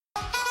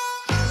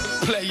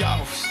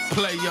Playoffs,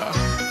 player,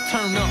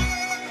 turn up,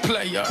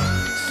 player.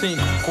 5,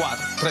 4,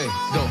 3, 2,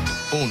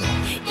 1.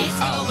 It's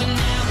going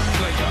down.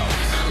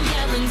 Playoffs, I'm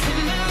yelling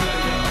timber.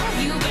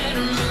 player, You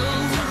better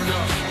move. turn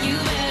up,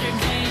 You better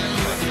dance.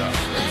 player,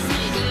 Let's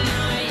make a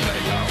night.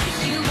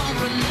 playoffs, You won't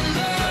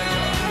remember.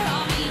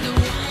 I'll be the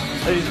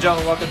one. Ladies and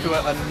gentlemen, welcome to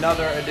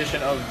another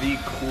edition of the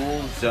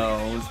Cool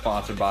Zone,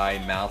 sponsored by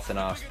Mouth and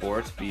Off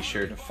Sports. Be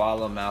sure to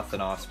follow Mouth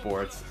and Off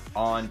Sports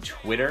on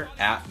Twitter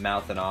at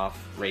Mouth and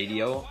Off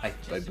Radio. I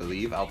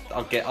believe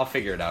I'll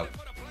figure it out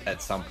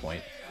at some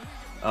point.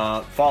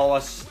 Follow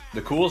us,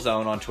 the Cool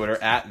Zone, on Twitter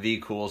at the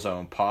Cool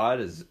Zone Pod.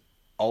 As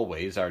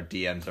always, our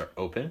DMs are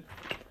open.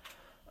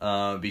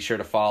 Be sure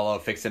to follow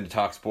Fixin' to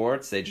Talk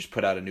Sports. They just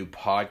put out a new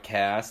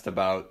podcast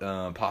about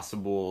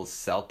possible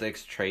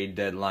Celtics trade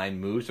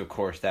deadline moves. Of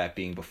course, that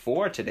being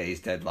before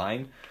today's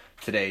deadline.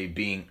 Today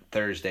being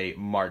Thursday,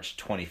 March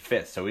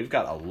 25th. So we've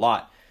got a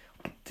lot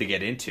to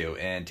get into.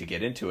 And to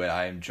get into it,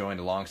 I am joined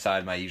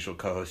alongside my usual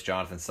co-host,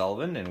 Jonathan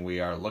Sullivan. And we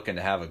are looking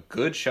to have a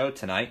good show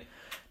tonight.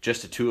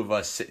 Just the two of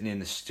us sitting in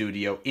the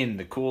studio in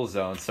the Cool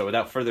Zone. So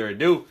without further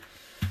ado,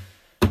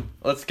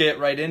 let's get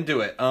right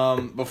into it.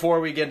 Before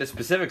we get into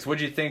specifics, what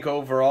did you think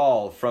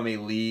overall from a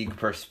league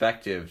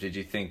perspective? Did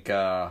you think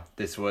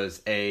this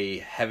was a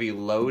heavy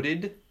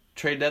loaded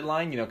trade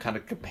deadline, kind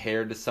of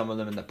compared to some of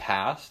them in the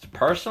past?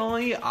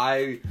 Personally,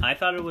 I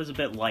thought it was a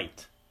bit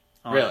light,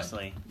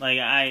 honestly.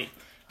 Really?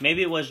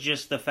 Maybe it was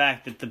just the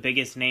fact that the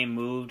biggest name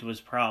moved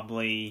was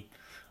probably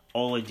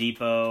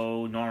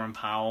Oladipo, Norman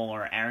Powell,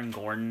 or Aaron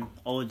Gordon.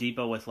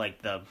 Oladipo with probably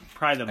the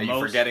Are most. you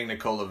forgetting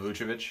Nikola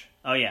Vucevic?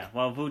 Oh yeah,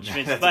 well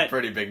Vucevic, That's but a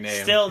pretty big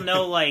name. Still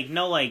no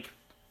Superstar.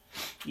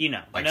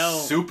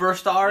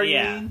 You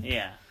Yeah, mean?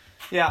 yeah.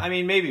 Yeah, I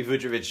mean, maybe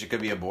Vucevic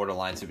could be a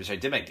borderline superstar. He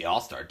did make the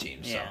All-Star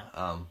team, so.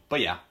 Yeah.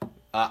 But yeah,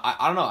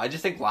 I don't know. I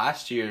just think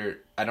last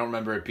year, I don't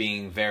remember it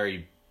being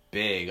very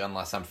big,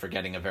 unless I'm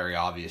forgetting a very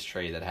obvious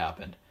trade that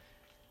happened.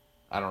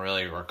 I don't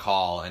really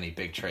recall any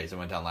big trades that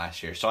went down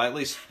last year. So at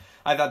least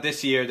I thought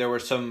this year there were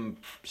some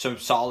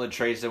solid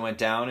trades that went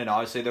down, and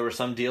obviously there were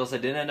some deals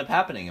that didn't end up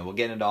happening, and we'll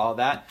get into all of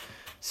that.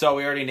 So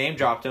we already name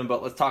dropped him,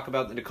 but let's talk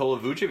about the Nikola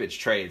Vucevic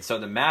trade. So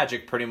the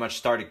Magic pretty much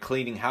started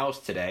cleaning house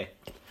today.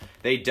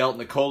 They dealt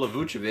Nikola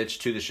Vucevic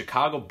to the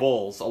Chicago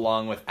Bulls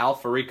along with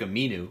Al-Farouq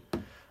Aminu.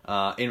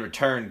 In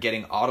return,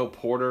 getting Otto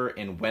Porter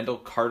and Wendell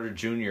Carter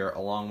Jr.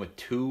 along with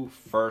 2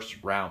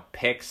 first-round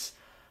picks.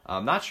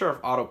 I'm not sure if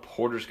Otto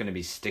Porter's going to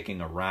be sticking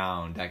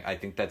around. I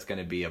think that's going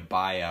to be a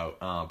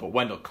buyout. But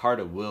Wendell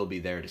Carter will be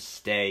there to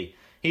stay.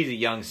 He's a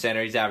young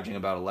center. He's averaging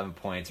about 11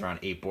 points, around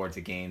 8 boards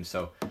a game.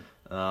 So,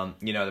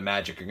 the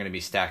Magic are going to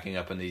be stacking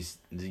up on these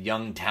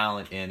young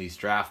talent and these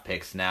draft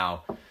picks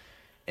now.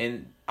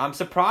 And I'm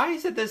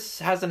surprised that this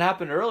hasn't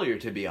happened earlier,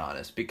 to be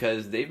honest,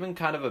 because they've been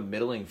kind of a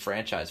middling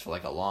franchise for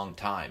a long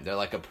time. They're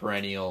like a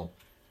perennial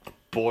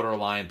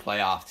borderline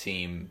playoff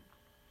team,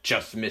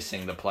 just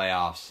missing the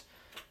playoffs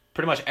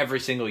pretty much every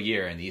single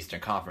year in the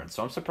Eastern Conference.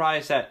 So I'm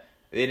surprised that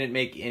they didn't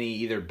make any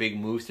either big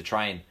moves to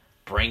try and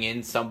bring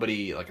in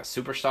somebody like a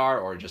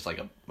superstar or just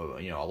a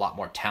lot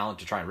more talent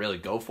to try and really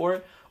go for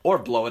it, or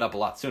blow it up a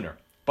lot sooner.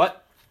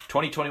 But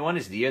 2021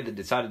 is the year that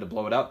decided to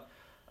blow it up.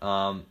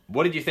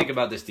 What did you think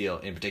about this deal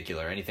in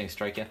particular? Anything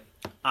strike you?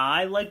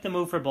 I like the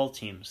move for both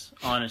teams,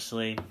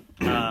 honestly.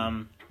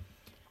 The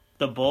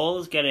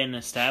Bulls get an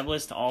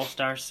established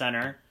all-star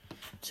center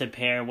to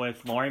pair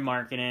with Lauri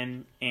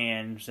Markkanen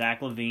and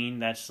Zach LaVine.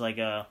 That's like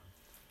a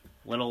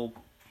little,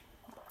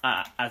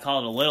 I call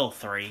it a little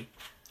 3.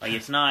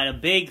 It's not a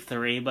big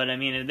 3, but I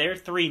mean, they're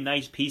 3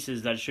 nice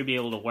pieces that should be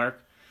able to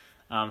work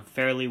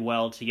fairly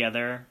well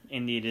together,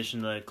 in the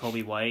addition to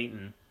Kobe White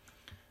and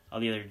all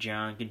the other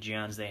good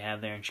Johns they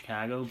have there in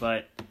Chicago.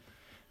 But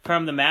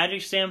from the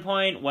Magic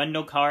standpoint,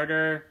 Wendell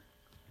Carter,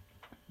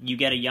 you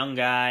get a young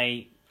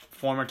guy,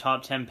 former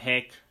top 10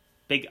 pick,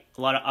 a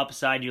lot of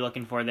upside you're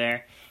looking for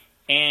there,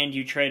 and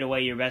you trade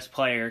away your best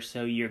player,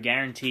 so you're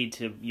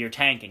guaranteed you're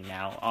tanking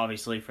now,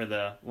 obviously, for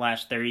the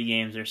last 30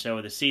 games or so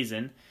of the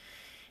season.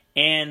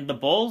 And the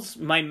Bulls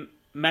might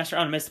mess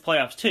around and miss the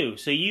playoffs too,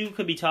 so you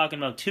could be talking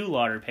about 2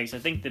 lottery picks. I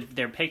think that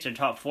their picks are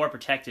top 4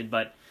 protected,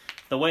 but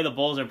the way the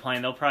Bulls are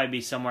playing, they'll probably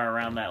be somewhere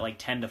around that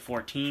 10 to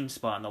 14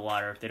 spot in the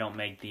lottery if they don't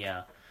make the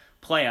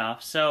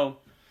playoffs. So,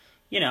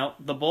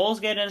 the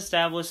Bulls get an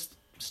established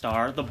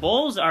star. The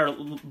Bulls are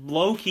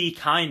low-key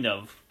kind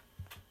of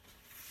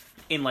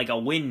in a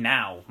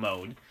win-now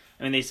mode.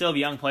 I mean, they still have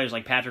young players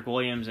like Patrick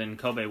Williams and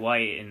Kobe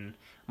White, and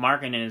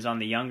Markkanen is on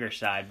the younger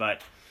side,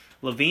 but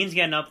LaVine's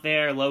getting up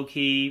there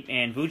low-key,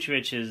 and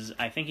Vucevic is,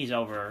 I think he's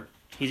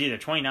either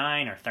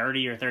 29 or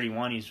 30 or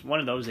 31. He's one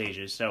of those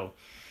ages, so.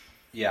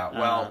 Yeah,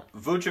 well,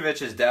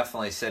 Vucevic is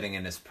definitely sitting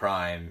in his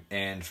prime,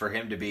 and for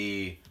him to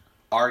be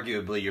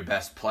arguably your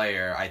best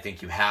player, I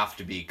think you have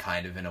to be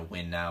kind of in a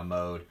win-now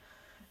mode.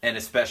 And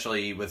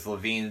especially with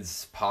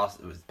LaVine's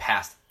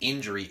past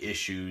injury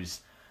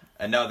issues,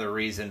 another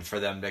reason for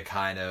them to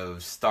kind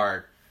of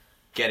start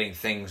getting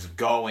things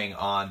going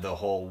on the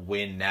whole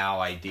win-now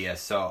idea.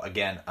 So,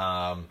 again,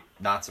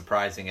 not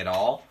surprising at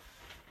all.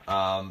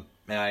 And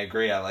And I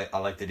agree. I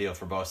like the deal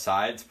for both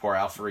sides. Poor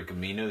Alfred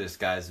Camino. This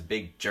guy's a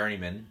big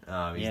journeyman.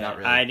 He's not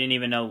really. I didn't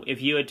even know.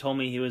 If you had told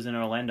me he was in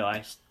Orlando,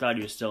 I thought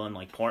he was still in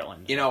like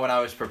Portland. You know, when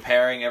I was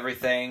preparing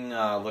everything,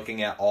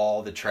 looking at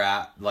all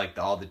the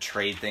all the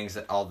trade things,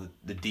 all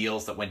the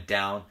deals that went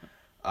down,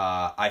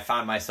 I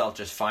found myself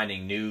just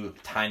finding new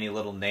tiny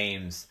little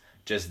names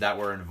just that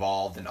were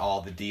involved in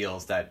all the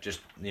deals that just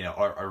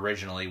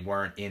originally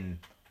weren't in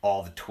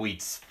all the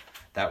tweets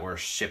that were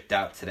shipped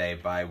out today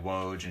by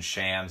Woj and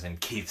Shams and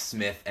Keith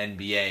Smith,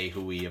 NBA,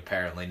 who we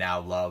apparently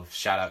now love.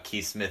 Shout out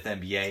Keith Smith,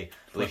 NBA. I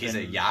believe he's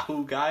a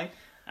Yahoo guy.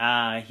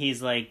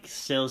 He's like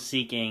still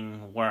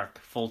seeking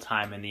work full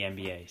time in the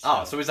NBA.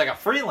 So he's like a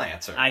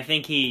freelancer. I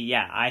think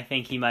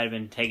he might have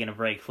been taking a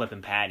break,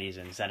 flipping patties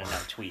and sending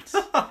out tweets.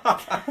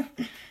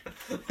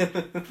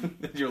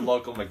 Your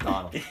local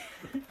McDonald's.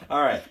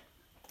 All right.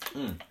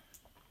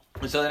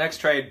 So the next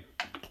trade,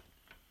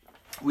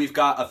 we've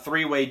got a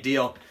 3-way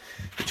deal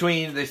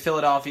between the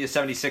Philadelphia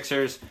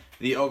 76ers,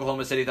 the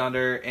Oklahoma City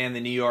Thunder, and the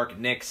New York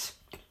Knicks.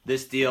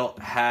 This deal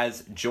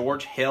has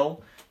George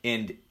Hill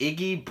and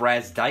Iggy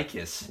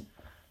Brazdeikis.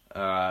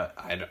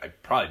 I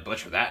probably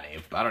butchered that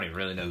name, but I don't even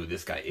really know who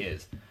this guy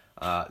is.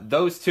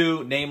 Those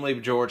two, namely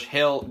George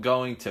Hill,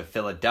 going to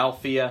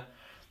Philadelphia.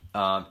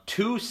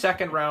 2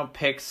 second-round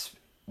picks,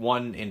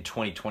 one in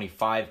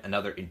 2025,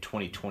 another in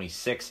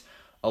 2026,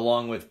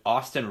 along with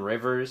Austin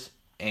Rivers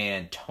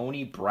and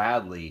Tony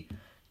Bradley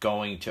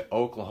going to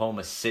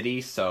Oklahoma City.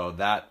 So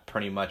that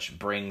pretty much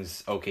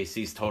brings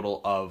OKC's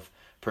total of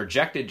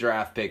projected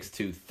draft picks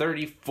to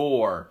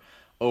 34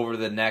 over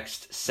the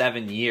next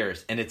 7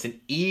 years, and it's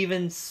an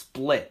even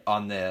split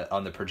on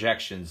the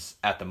projections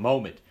at the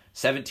moment.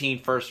 17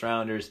 first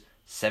rounders,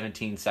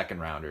 17 second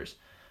rounders.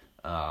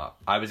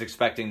 I was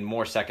expecting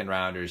more second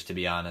rounders, to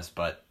be honest,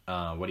 but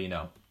what do you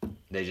know?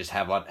 They just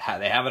have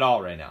it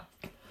all right now.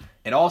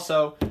 And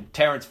also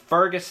Terrence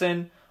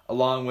Ferguson,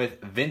 along with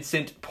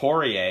Vincent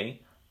Poirier,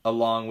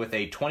 along with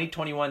a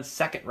 2021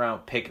 second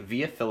round pick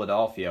via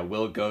Philadelphia,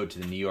 will go to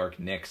the New York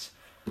Knicks.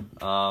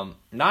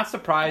 Not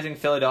surprising,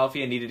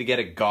 Philadelphia needed to get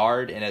a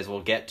guard, and as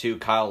we'll get to,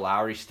 Kyle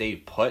Lowry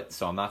stayed put,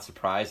 so I'm not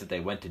surprised that they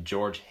went to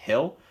George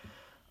Hill.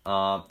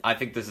 I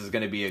think this is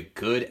going to be a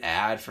good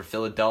ad for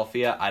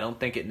Philadelphia. I don't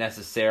think it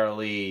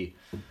necessarily...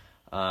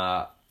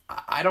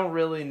 I don't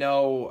really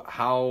know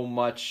how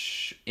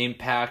much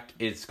impact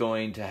it's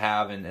going to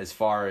have and as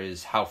far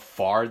as how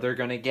far they're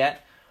going to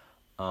get.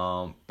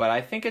 But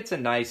I think it's a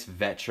nice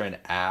veteran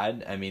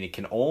ad. I mean, it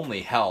can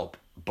only help,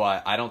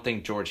 but I don't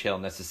think George Hill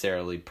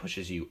necessarily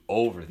pushes you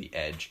over the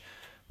edge.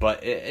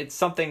 But it's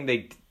something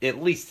they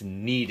at least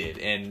needed,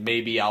 and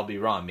maybe I'll be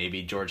wrong.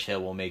 Maybe George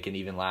Hill will make an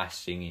even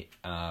lasting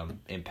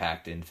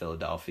impact in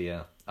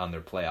Philadelphia on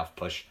their playoff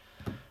push.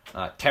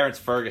 Terrence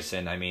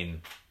Ferguson, I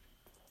mean,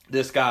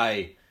 this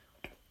guy,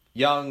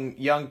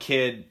 young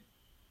kid,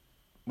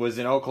 was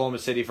in Oklahoma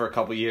City for a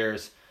couple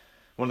years.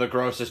 One of the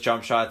grossest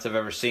jump shots I've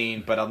ever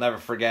seen, but I'll never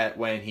forget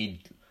when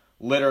he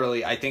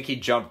literally, I think he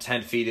jumped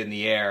 10 feet in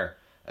the air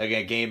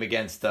a game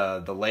against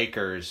the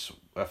Lakers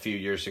a few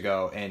years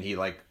ago, and he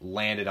like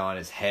landed on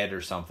his head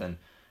or something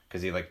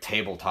because he like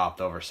tabletoped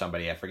over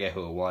somebody. I forget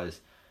who it was,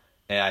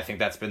 and I think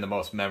that's been the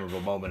most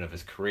memorable moment of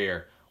his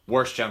career.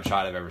 Worst jump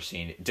shot I've ever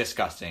seen.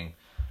 Disgusting.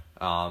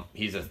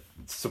 He's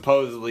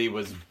supposedly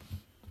was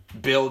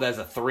billed as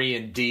a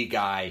 3-and-D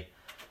guy,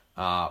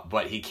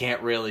 but he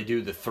can't really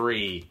do the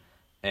 3,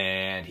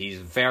 and he's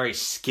very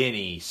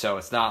skinny, so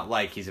it's not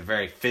like he's a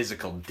very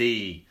physical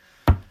D.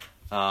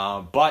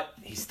 But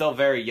he's still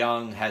very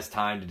young, has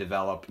time to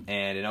develop,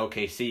 and in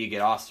OKC you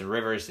get Austin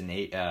Rivers and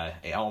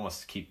I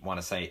almost want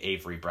to say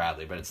Avery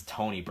Bradley, but it's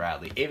Tony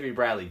Bradley. Avery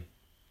Bradley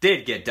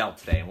did get dealt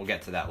today, and we'll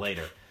get to that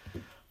later.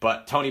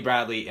 But Tony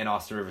Bradley and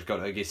Austin Rivers go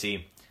to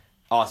OKC.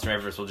 Austin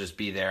Rivers will just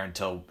be there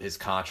until his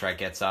contract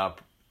gets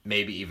up,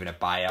 maybe even a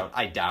buyout.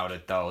 I doubt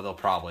it, though. They'll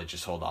probably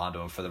just hold on to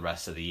him for the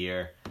rest of the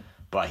year.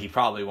 But he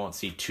probably won't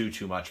see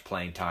too much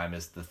playing time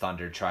as the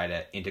Thunder try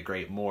to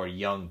integrate more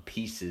young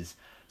pieces,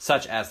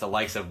 such as the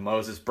likes of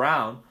Moses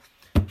Brown,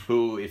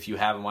 who, if you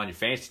have him on your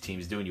fantasy team,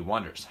 is doing you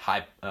wonders.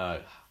 High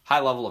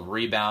level of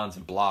rebounds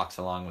and blocks,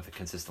 along with a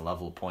consistent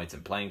level of points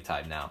and playing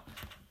time now.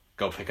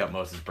 Go pick up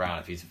Moses Brown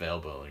if he's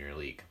available in your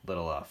league.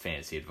 Little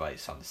fantasy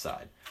advice on the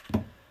side.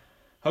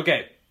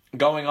 Okay,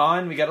 going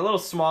on, we got a little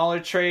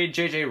smaller trade.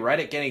 JJ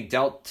Redick getting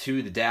dealt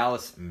to the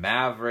Dallas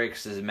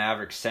Mavericks. As the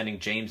Mavericks sending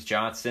James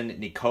Johnson,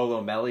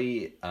 Nicolo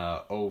Melli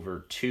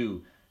over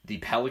to the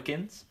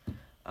Pelicans.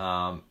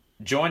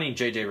 Joining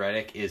JJ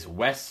Redick is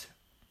Wes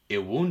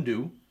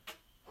Iwundu,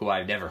 who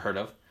I've never heard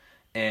of,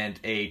 and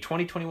a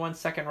 2021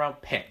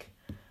 second-round pick.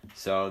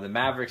 So the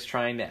Mavericks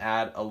trying to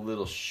add a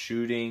little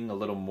shooting, a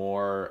little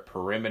more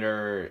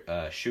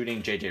perimeter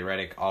shooting. JJ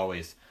Redick,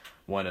 always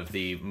one of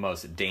the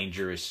most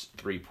dangerous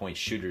three-point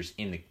shooters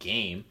in the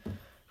game.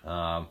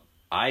 I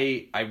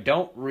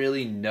don't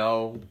really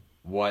know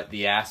what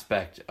the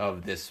aspect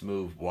of this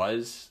move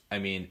was. I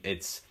mean,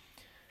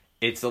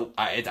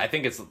 I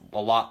think it's a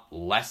lot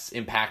less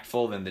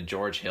impactful than the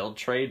George Hill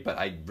trade, but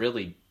I don't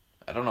really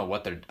know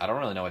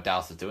what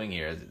Dallas is doing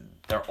here.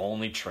 their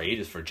only trade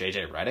is for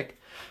JJ Redick?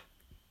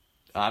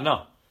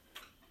 No.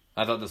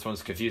 I thought this one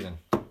was confusing.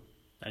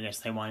 I guess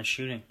they wanted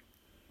shooting.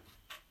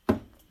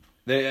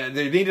 They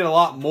needed a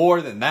lot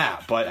more than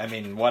that, but I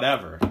mean,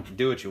 whatever.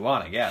 Do what you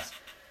want, I guess.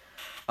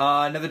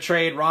 Another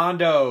trade,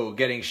 Rondo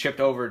getting shipped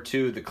over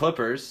to the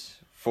Clippers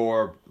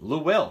for Lou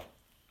Will.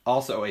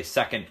 Also a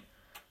second,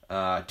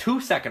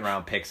 2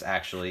 second-round picks,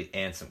 actually,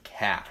 and some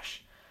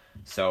cash.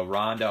 So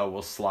Rondo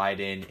will slide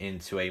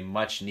into a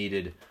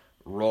much-needed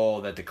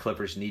role that the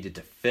Clippers needed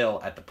to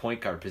fill at the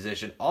point guard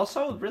position.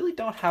 Also, really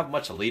don't have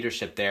much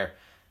leadership there.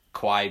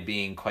 Kawhi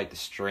being quite the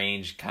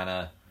strange kind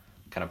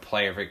of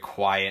player, very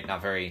quiet,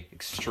 not very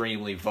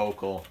extremely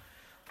vocal.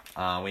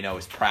 We know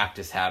his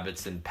practice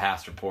habits and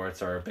past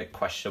reports are a bit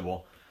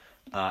questionable.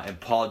 And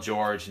Paul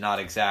George, not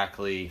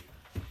exactly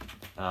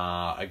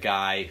a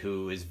guy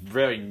who is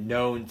very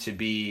known to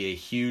be a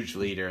huge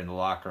leader in the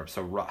locker room.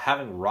 So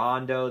having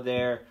Rondo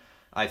there,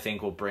 I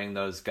think, will bring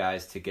those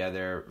guys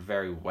together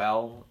very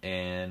well,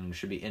 and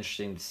should be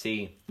interesting to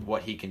see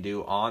what he can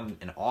do on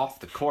and off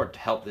the court to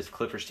help this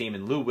Clippers team.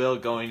 And Lou Will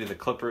going to the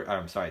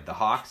the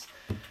Hawks.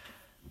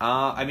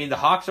 The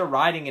Hawks are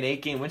riding an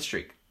 8-game win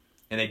streak,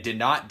 and they did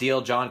not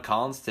deal John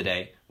Collins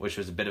today, which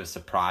was a bit of a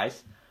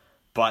surprise.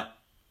 But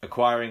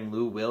acquiring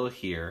Lou Will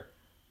here,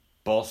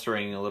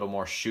 bolstering a little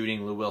more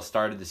shooting. Lou Will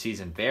started the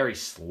season very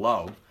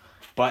slow,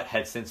 but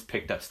had since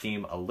picked up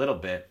steam a little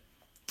bit.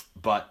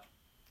 But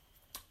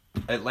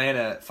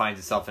Atlanta finds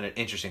itself in an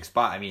interesting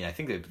spot. I mean, I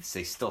think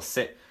they still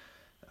sit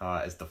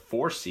as the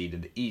 4th seed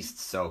in the East,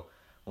 so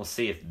we'll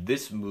see if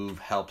this move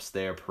helps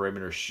their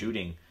perimeter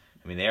shooting.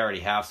 I mean, they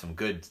already have some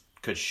good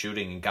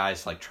shooting in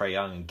guys like Trae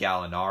Young and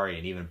Gallinari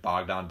and even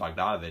Bogdan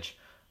Bogdanovic,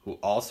 who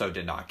also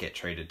did not get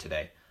traded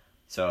today.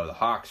 So the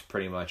Hawks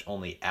pretty much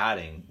only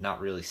adding, not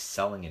really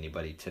selling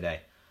anybody today.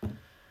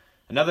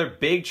 Another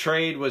big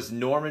trade was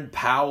Norman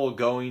Powell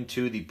going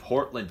to the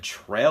Portland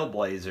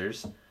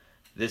Trailblazers.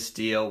 This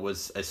deal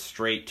was a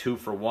straight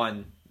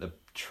 2-for-1. The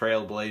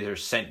Trailblazers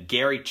sent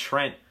Gary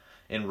Trent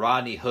and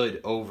Rodney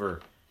Hood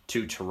over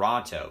to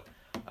Toronto.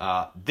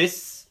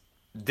 This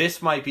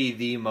might be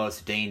the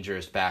most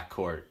dangerous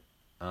backcourt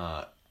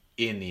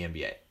in the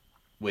NBA,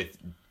 with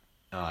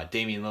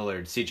Damian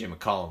Lillard, CJ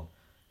McCollum,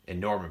 and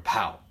Norman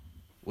Powell.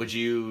 Would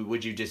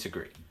you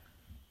disagree?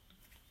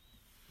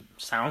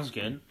 Sounds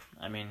good.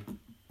 I mean,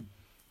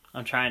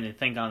 I'm trying to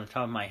think on the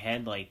top of my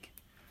head, like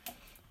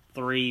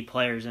 3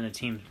 players in a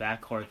team's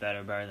backcourt that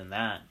are better than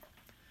that.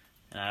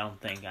 And I don't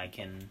think I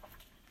can.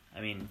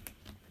 I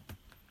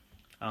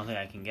don't think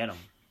I can get them.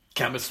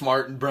 Kemba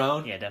Smart and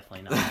Brown? Yeah,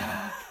 definitely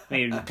not.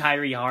 Maybe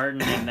Kyrie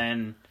Harden and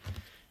then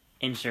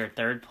insert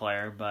third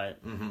player,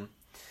 but. Mm-hmm.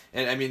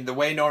 And I mean, the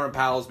way Norman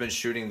Powell's been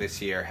shooting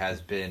this year has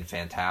been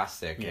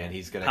fantastic, Yeah. and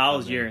he's gonna.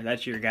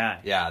 That's your guy.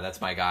 Yeah, that's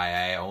my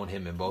guy. I own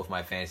him in both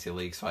my fantasy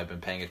leagues, so I've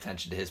been paying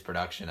attention to his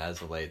production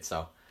as of late.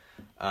 So,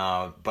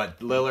 but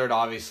Lillard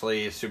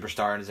obviously a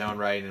superstar in his own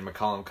right, and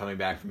McCollum coming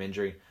back from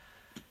injury.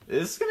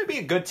 This is gonna be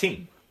a good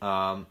team.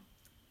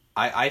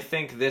 I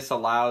think this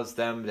allows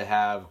them to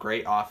have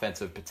great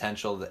offensive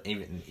potential. That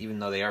even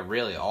though they are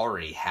really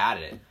already had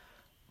it,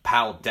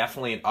 Powell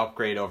definitely an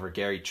upgrade over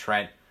Gary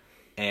Trent.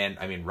 And,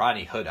 I mean,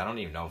 Rodney Hood, I don't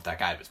even know if that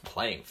guy was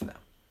playing for them.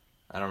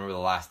 I don't remember the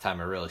last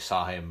time I really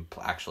saw him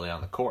actually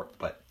on the court.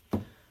 But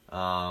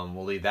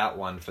we'll leave that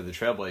one for the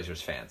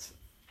Trailblazers fans.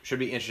 Should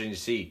be interesting to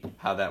see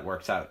how that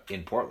works out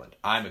in Portland.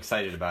 I'm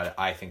excited about it.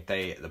 I think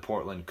the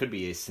Portland could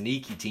be a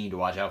sneaky team to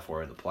watch out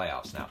for in the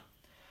playoffs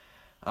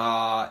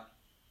now.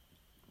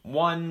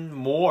 One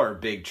more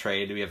big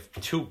trade. We have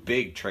 2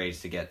 big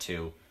trades to get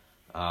to.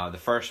 The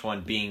first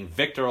one being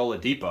Victor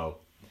Oladipo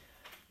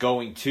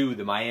going to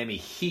the Miami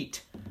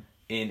Heat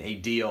in a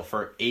deal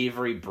for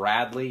Avery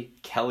Bradley,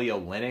 Kelly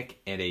Olynyk,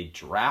 and a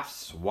draft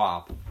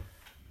swap.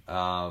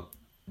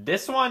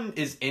 This one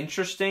is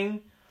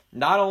interesting.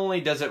 Not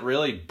only does it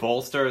really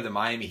bolster the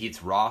Miami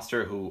Heat's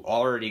roster, who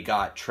already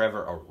got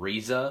Trevor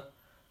Ariza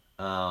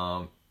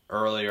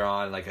earlier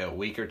on, like a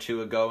week or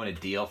 2 ago, in a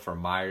deal for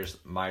Myers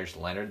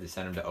Leonard. They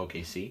sent him to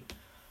OKC.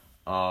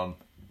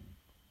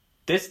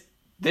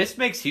 This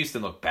makes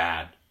Houston look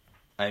bad.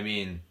 I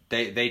mean,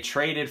 they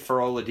traded for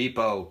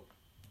Oladipo,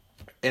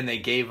 and they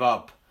gave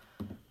up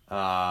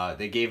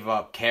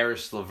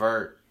Karis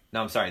LeVert.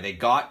 No, I'm sorry. They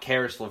got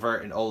Karis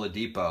LeVert and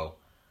Oladipo,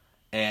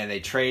 and they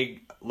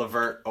trade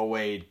LeVert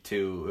away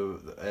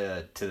to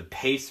the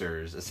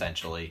Pacers,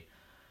 essentially.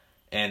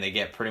 And they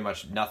get pretty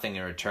much nothing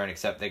in return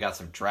except they got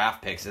some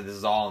draft picks, and this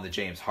is all in the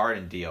James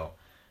Harden deal.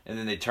 And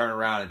then they turn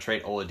around and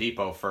trade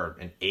Oladipo for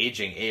an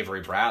aging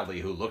Avery Bradley,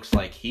 who looks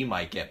like he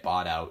might get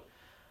bought out.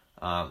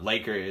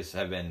 Lakers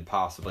have been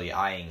possibly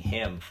eyeing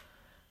him.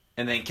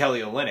 And then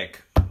Kelly Olynyk,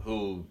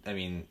 who, I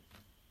mean,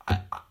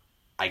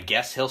 I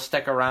guess he'll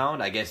stick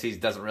around. I guess he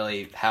doesn't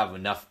really have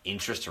enough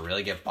interest to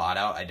really get bought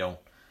out.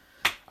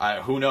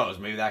 Who knows?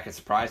 Maybe that could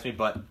surprise me,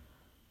 but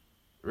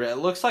it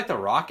looks like the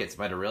Rockets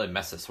might have really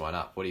messed this one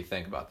up. What do you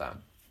think about that?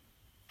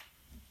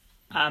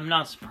 I'm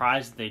not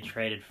surprised that they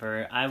traded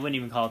for. I wouldn't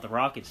even call it the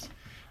Rockets.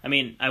 I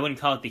mean, I wouldn't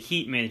call it the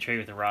Heat made a trade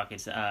with the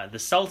Rockets. The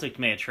Celtics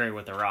made a trade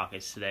with the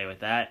Rockets today with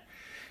that.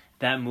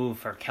 that move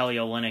for Kelly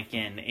Olynyk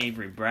and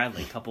Avery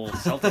Bradley, couple of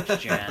Celtics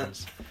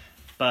gems.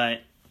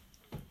 But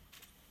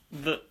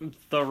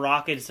the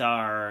Rockets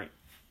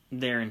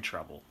they're in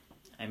trouble.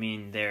 I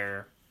mean,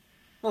 they've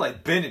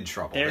been in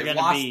trouble. They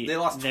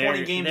lost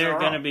 20 games in a row. They're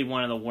going to be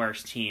one of the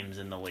worst teams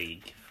in the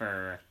league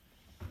for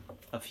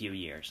a few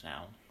years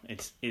now.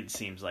 It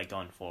seems like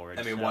going forward.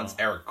 I mean, once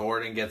Eric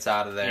Gordon gets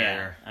out of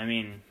there. Yeah, I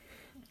mean,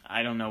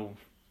 I don't know.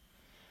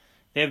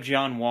 They have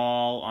John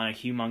Wall on a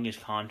humongous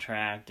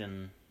contract,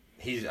 and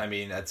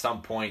at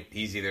some point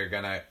he's either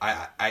gonna.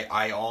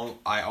 I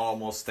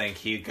almost think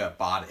he'll get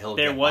bought out.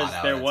 There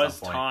was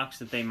talks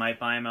that they might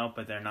buy him out,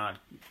 but they're not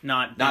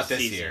this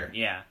season. Year.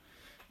 Yeah,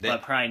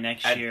 but probably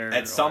next year.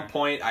 At some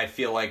point, I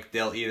feel like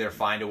they'll either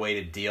find a way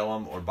to deal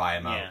him or buy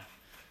him out. Yeah,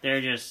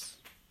 they're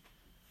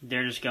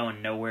just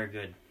going nowhere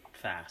good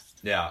fast.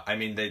 Yeah, I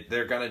mean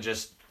they're gonna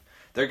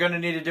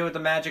need to do what the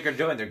Magic are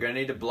doing. They're gonna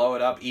need to blow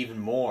it up even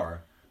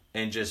more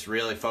and just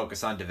really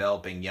focus on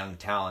developing young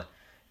talent.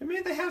 I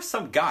mean, they have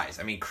some guys.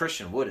 I mean,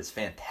 Christian Wood is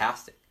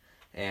fantastic.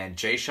 And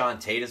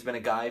Jayshawn Tate has been a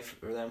guy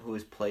for them who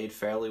has played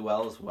fairly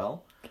well as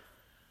well.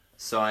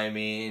 So, I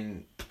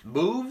mean,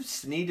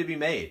 moves need to be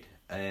made.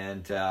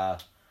 And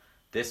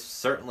this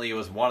certainly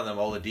was one of them.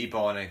 Oladipo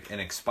on an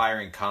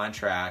expiring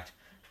contract.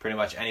 Pretty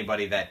much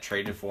anybody that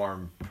traded for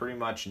him pretty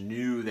much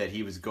knew that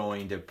he was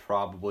going to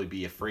probably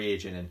be a free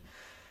agent and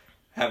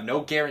have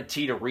no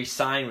guarantee to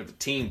re-sign with the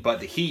team.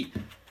 But the Heat...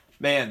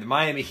 Man, the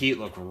Miami Heat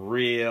look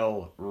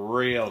real,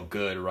 real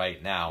good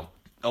right now.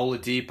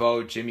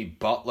 Oladipo, Jimmy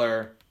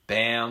Butler,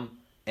 Bam,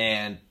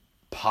 and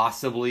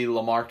possibly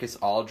LaMarcus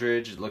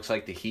Aldridge. It looks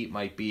like the Heat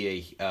might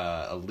be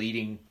a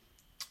leading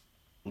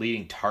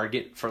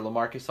target for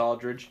LaMarcus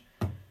Aldridge.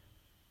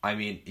 I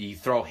mean, you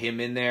throw him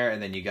in there,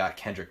 and then you got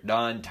Kendrick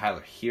Nunn,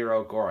 Tyler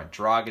Hero, Goran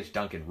Dragic,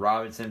 Duncan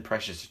Robinson,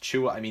 Precious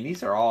Achiuwa. I mean,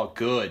 these are all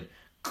good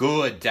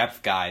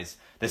depth guys.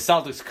 The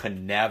Celtics could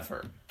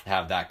never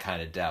have that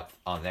kind of depth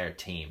on their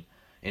team.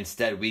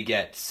 Instead, we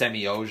get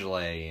Semi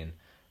Ojeleye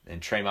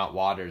and Tremont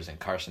Waters and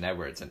Carson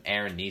Edwards and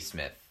Aaron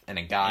Nesmith and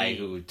a guy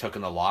who took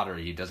in the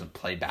lottery who doesn't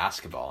play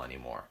basketball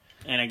anymore.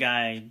 And a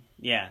guy,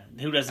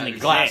 who doesn't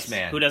exist. Glass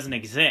man. Who doesn't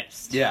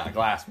exist. Yeah,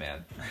 Glass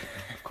man,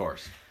 of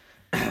course.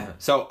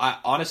 So,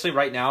 honestly,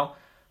 right now,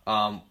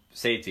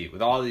 safety.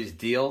 With all these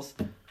deals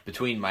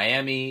between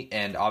Miami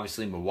and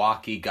obviously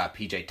Milwaukee, got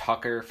PJ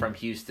Tucker from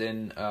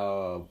Houston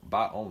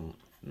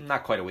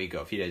not quite a week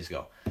ago, a few days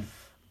ago.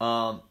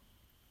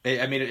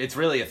 I mean, it's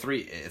really a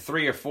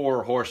three or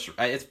four horse.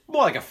 It's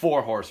more like a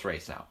 4-horse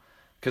race now,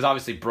 because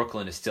obviously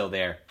Brooklyn is still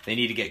there. They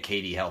need to get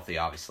KD healthy,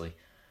 obviously.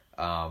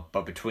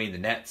 But between the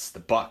Nets, the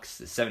Bucks,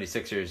 the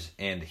 76ers,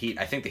 and the Heat,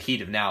 I think the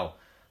Heat have now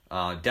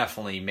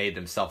definitely made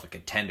themselves a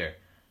contender.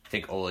 I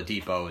think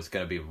Oladipo is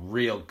going to be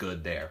real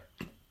good there.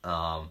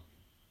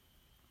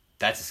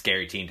 That's a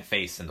scary team to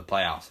face in the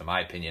playoffs, in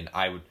my opinion.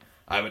 I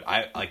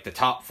like the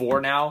top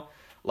 4 now,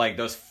 like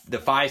the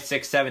 5,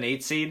 6, 7,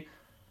 8 seed.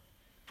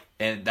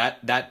 And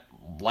that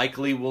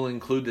likely will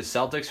include the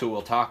Celtics, who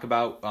we'll talk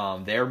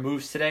about their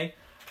moves today.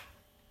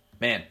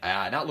 Man,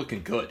 not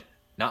looking good.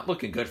 Not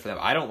looking good for them.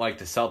 I don't like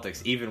the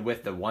Celtics, even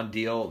with the one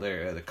deal,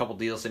 the couple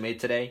deals they made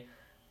today.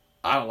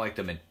 I don't like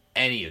them in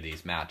any of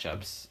these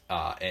matchups.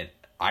 And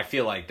I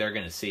feel like they're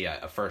going to see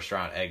a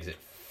first-round exit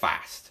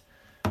fast.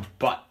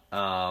 But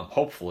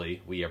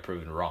hopefully we are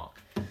proven wrong.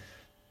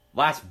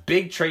 Last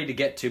big trade to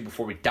get to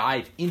before we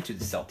dive into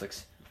the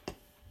Celtics.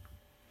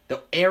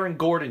 The Aaron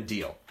Gordon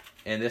deal.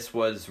 And this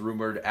was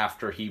rumored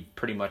after he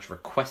pretty much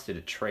requested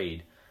a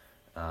trade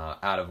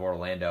out of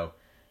Orlando.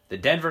 The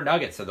Denver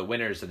Nuggets are the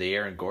winners of the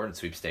Aaron Gordon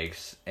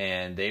sweepstakes,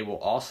 and they will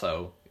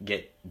also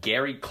get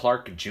Gary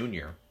Clark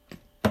Jr.,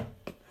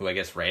 who I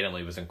guess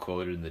randomly was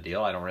included in the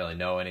deal. I don't really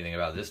know anything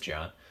about this,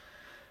 John.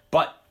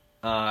 But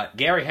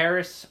Gary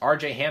Harris,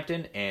 RJ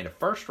Hampton, and a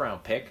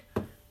first-round pick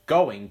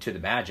going to the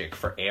Magic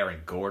for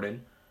Aaron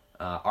Gordon.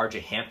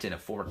 RJ Hampton, a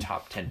former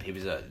top 10 pick. He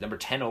was a number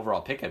 10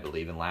 overall pick, I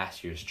believe, in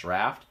last year's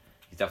draft.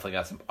 He's definitely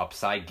got some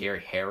upside.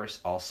 Gary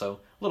Harris also.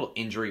 A little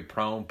injury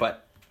prone,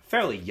 but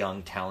fairly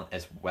young talent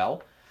as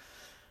well.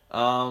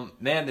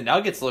 Man, the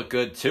Nuggets look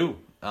good too.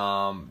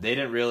 They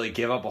didn't really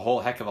give up a whole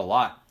heck of a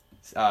lot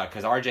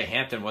because RJ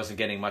Hampton wasn't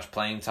getting much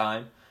playing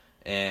time.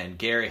 And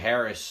Gary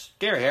Harris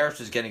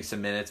was getting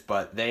some minutes,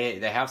 but they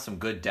have some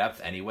good depth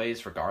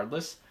anyways,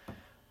 regardless.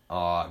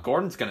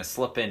 Gordon's going to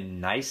slip in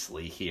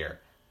nicely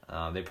here.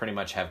 They pretty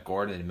much have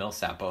Gordon and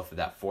Millsap both at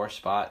that 4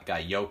 spot.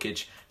 Got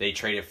Jokic. They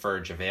traded for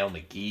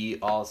JaVale McGee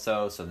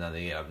also, so now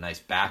they have a nice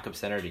backup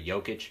center to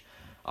Jokic.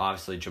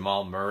 Obviously,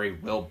 Jamal Murray,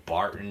 Will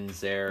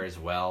Barton's there as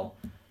well.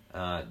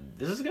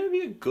 This is going to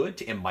be a good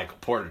team. And Michael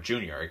Porter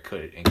Jr., I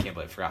can't believe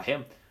I forgot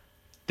him.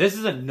 This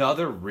is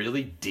another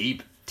really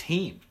deep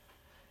team.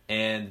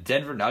 And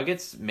Denver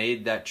Nuggets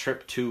made that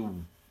trip to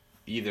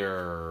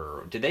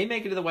either... Did they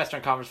make it to the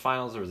Western Conference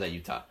Finals, or was that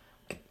Utah?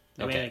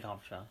 They made the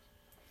conference finals.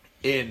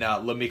 In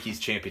Lamicki's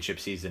championship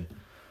season.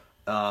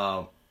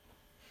 Man,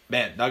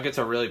 Nuggets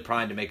are really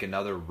primed to make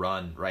another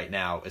run right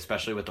now,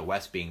 especially with the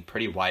West being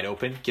pretty wide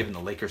open, given the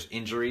Lakers'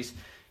 injuries,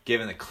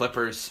 given the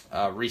Clippers'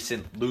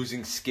 recent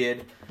losing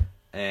skid.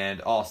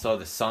 and also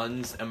the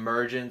Suns'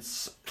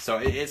 emergence. So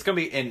it's going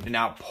to be, and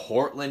now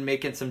Portland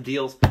making some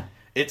deals.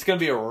 It's going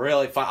to be a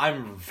really fun.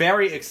 I'm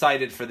very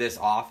excited for this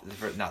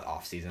not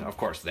off season, of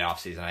course, the off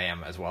season I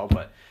am as well,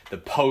 but the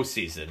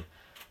postseason,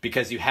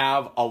 because you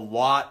have a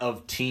lot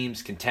of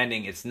teams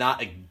contending. It's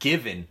not a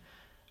given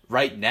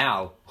right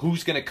now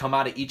who's going to come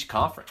out of each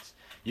conference.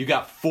 You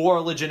got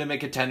 4 legitimate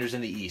contenders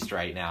in the East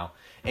right now,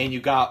 and you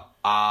got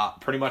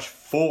pretty much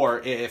 4,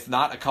 if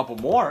not a couple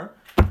more,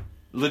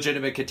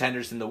 legitimate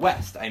contenders in the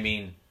West. I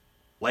mean,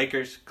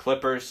 Lakers,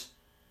 Clippers,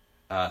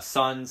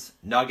 Suns,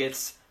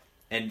 Nuggets,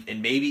 and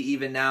maybe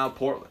even now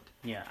Portland.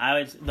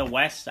 Yeah, the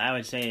West I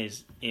would say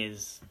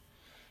is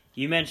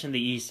you mentioned the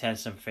East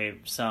has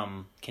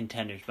some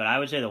contenders, but I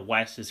would say the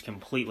West is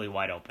completely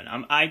wide open.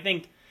 I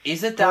think.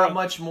 Is it that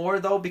much more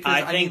though?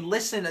 Because I mean,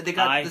 listen, they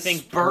got the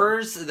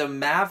Spurs, the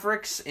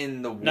Mavericks,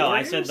 and the Warriors. No,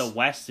 I said the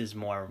West is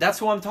more.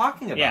 That's what I'm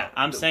talking about. Yeah,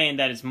 I'm saying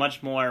that it's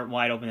much more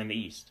wide open than the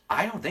East.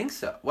 I don't think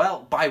so.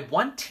 Well, by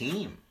one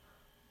team,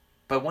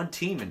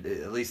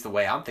 at least the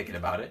way I'm thinking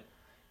about it.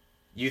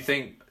 You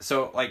think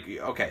so? Like,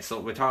 okay,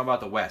 so we're talking about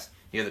the West.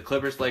 You have the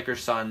Clippers,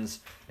 Lakers, Suns,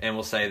 and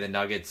we'll say the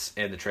Nuggets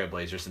and the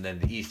Trailblazers, and then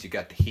the East you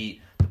got the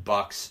Heat, the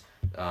Bucks,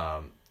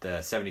 the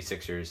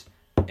 76ers,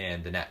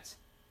 and the Nets.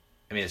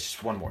 I mean, it's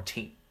just one more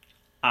team.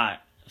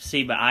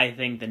 See, but I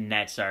think the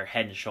Nets are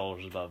head and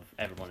shoulders above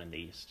everyone in the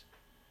East.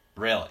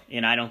 Really?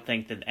 And I don't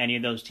think that any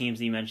of those teams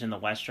that you mentioned in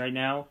the West right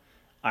now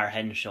are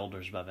head and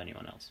shoulders above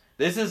anyone else.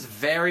 This is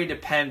very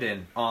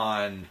dependent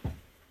on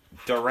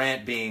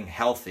Durant being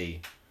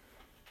healthy.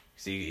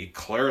 See, he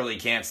clearly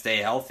can't stay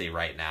healthy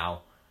right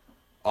now.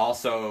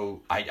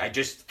 Also, I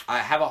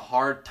have a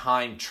hard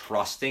time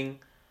trusting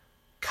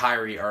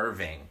Kyrie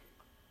Irving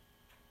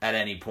at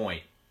any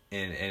point.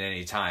 In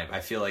any time.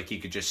 I feel like he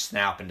could just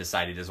snap and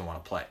decide he doesn't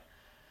want to play.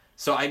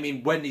 So, I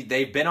mean, when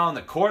they've been on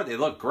the court, they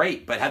look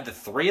great. But had the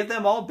 3 of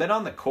them all been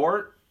on the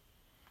court,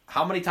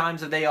 how many times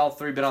have they all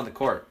 3 been on the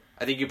court?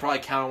 I think you probably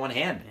count on one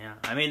hand. Yeah,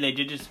 I mean, they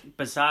did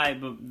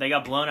they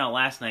got blown out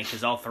last night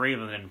because all 3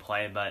 of them didn't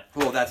play. But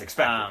well, that's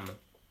expected.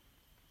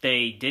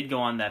 They did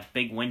go on that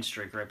big win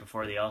streak right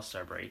before the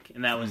All-Star break,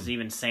 and that was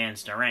even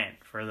sans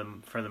Durant for the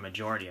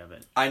majority of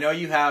it. I know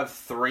you have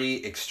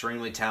 3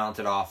 extremely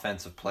talented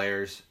offensive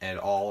players and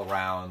all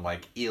around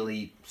like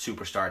elite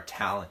superstar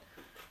talent,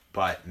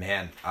 but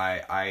man,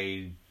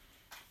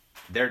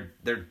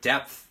 their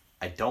depth.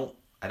 I don't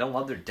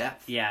love their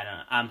depth. Yeah,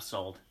 no, I'm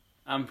sold.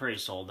 I'm pretty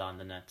sold on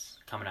the Nets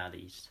coming out of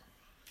the East.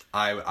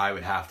 I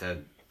would have to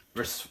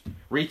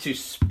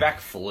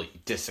respectfully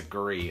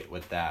disagree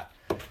with that.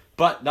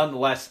 But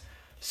nonetheless,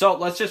 so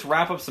let's just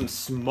wrap up some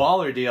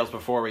smaller deals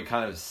before we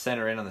kind of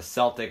center in on the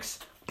Celtics.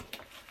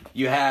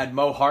 You had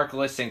Mo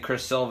Harkless and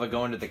Chris Silva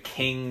going to the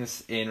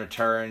Kings in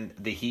return.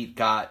 The Heat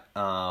got,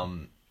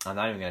 I'm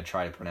not even going to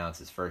try to pronounce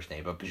his first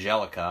name, but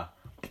Bjelica.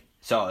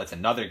 So that's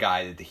another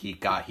guy that the Heat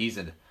got. He's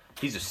a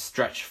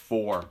stretch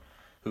 4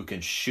 who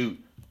can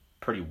shoot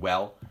pretty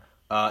well.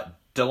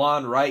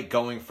 DeLon Wright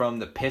going from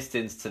the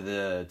Pistons to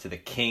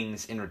the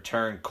Kings in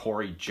return.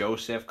 Corey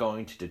Joseph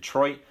going to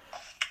Detroit.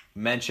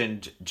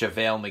 Mentioned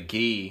JaVale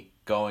McGee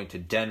going to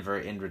Denver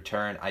in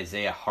return.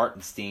 Isaiah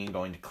Hartenstein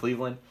going to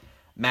Cleveland.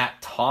 Matt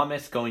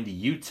Thomas going to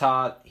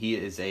Utah. He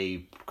is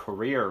a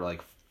career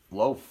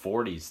low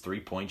 40s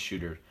 3-point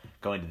shooter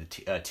going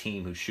to the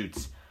team who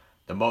shoots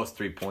the most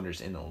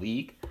 3-pointers in the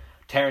league.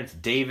 Terrence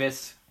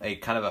Davis, a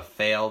kind of a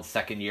failed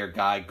second-year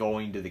guy,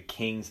 going to the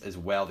Kings as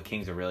well. The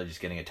Kings are really just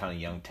getting a ton of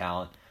young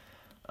talent.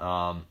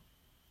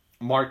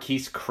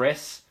 Marquise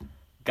Chris,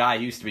 guy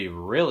used to be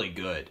really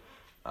good.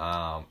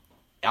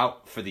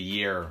 Out for the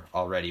year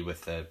already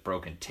with a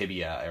broken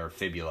tibia or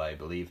fibula, I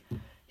believe.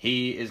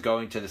 He is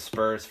going to the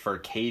Spurs for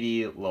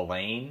Katie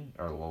Lalane.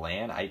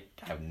 I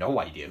have no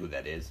idea who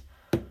that is.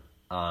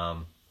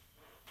 And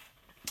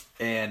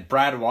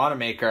Brad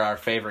Wanamaker, our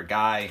favorite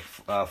guy,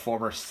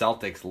 former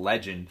Celtics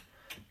legend,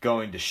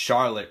 going to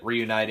Charlotte,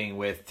 reuniting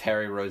with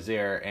Terry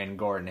Rozier and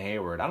Gordon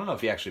Hayward. I don't know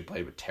if he actually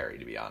played with Terry,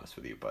 to be honest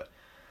with you, but...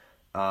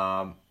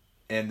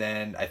 and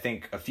then I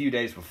think a few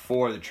days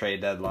before the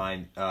trade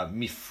deadline,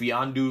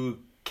 Mfiondu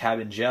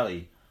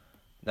Kabengele,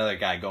 another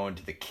guy going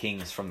to the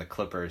Kings from the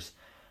Clippers.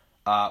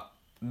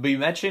 We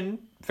mentioned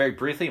very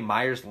briefly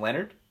Myers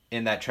Leonard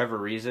in that Trevor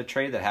Ariza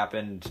trade that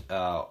happened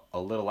a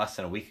little less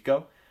than a week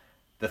ago.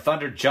 The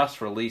Thunder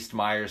just released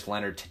Myers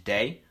Leonard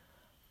today.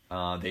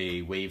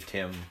 They waived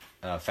him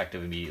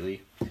effective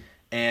immediately.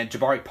 And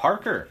Jabari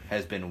Parker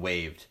has been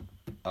waived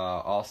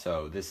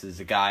also. This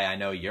is a guy I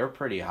know you're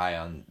pretty high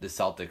on the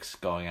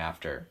Celtics going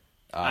after.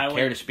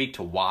 Care to speak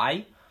to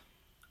why?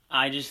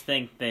 I just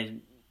think that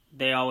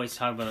they always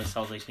talk about the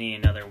Celtics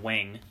needing another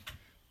wing.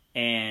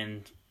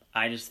 And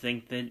I just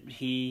think that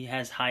he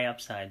has high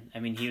upside. I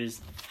mean,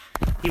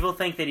 people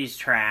think that he's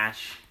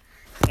trash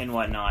and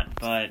whatnot,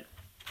 but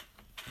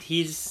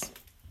he's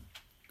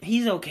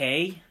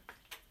okay.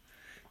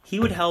 He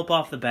would help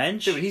off the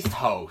bench. Dude, he's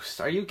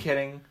toast. Are you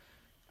kidding?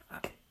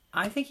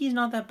 I think he's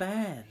not that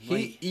bad.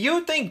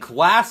 You think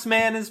Glass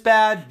Man is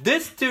bad?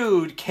 This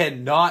dude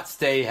cannot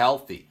stay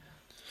healthy.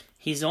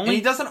 He's And only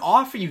he doesn't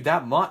offer you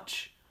that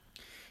much.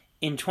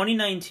 in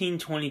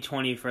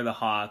 2019-2020 for the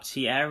Hawks.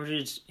 He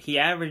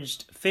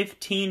averaged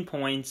 15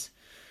 points,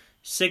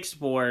 6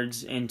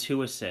 boards, and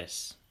 2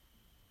 assists.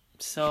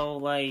 So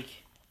like,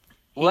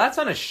 Well, that's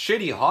on a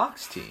shitty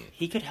Hawks team.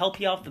 he could help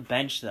you off the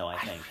bench, though. I I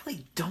think.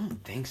 really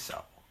don't think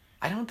so.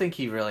 I don't think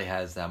he really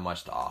has that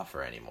much to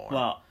offer anymore.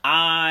 Well,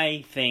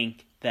 I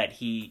think that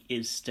he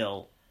is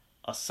still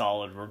a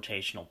solid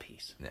rotational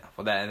piece. Yeah,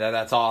 well,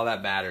 that's all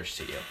that matters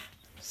to you.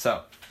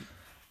 So,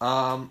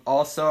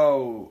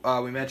 also,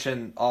 we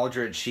mentioned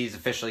Aldridge. He's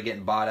officially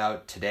getting bought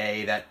out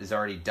today. That is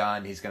already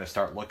done. He's going to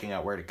start looking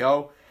at where to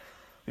go.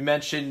 We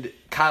mentioned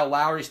Kyle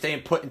Lowry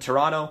staying put in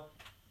Toronto.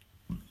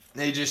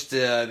 They just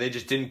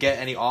didn't get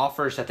any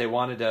offers that they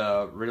wanted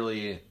to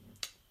really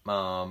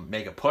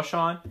make a push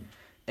on.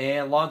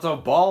 And Lonzo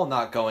Ball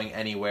not going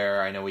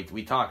anywhere. I know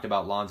we talked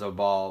about Lonzo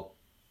Ball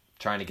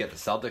trying to get the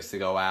Celtics to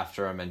go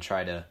after him and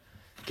try to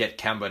get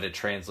Kemba to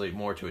translate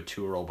more to a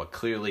 2-role, but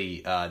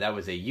clearly that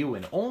was a you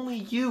and only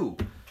you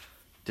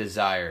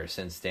desire,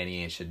 since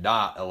Danny Ainge should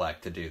not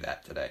elect to do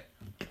that today.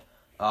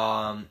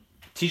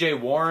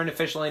 TJ Warren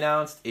officially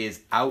announced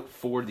is out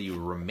for the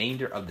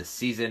remainder of the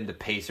season. The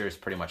Pacers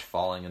pretty much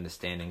falling in the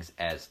standings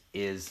as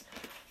is.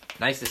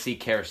 Nice to see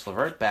Karis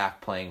LeVert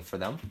back playing for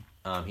them.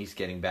 He's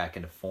getting back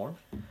into form.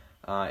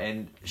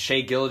 And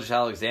Shai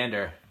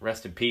Gilgeous-Alexander,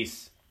 rest in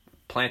peace.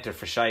 Plantar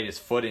fasciitis,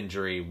 foot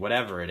injury,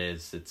 whatever it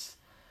is, it's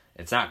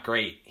not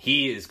great.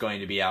 He is going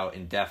to be out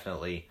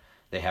indefinitely.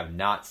 They have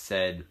not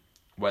said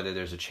whether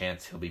there's a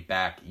chance he'll be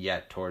back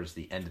yet towards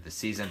the end of the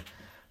season.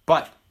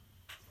 But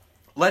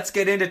let's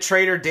get into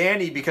Trader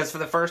Danny, because for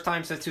the first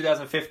time since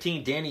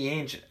 2015, Danny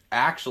Ainge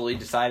actually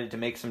decided to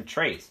make some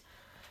trades.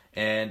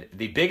 And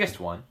the biggest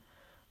one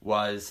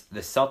was the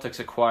Celtics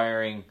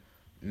acquiring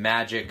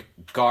Magic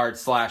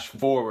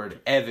guard/forward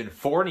Evan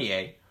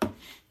Fournier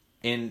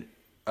in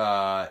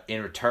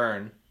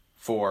return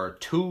for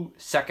 2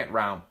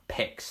 second-round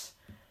picks.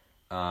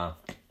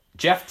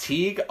 Jeff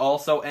Teague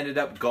also ended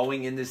up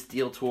going in this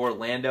deal to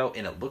Orlando,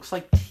 and it looks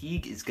like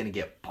Teague is going to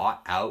get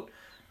bought out,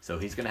 so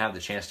he's going to have the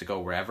chance to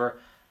go wherever.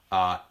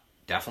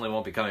 Definitely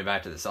won't be coming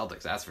back to the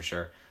Celtics, that's for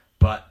sure.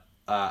 But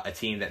a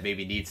team that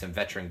maybe needs some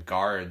veteran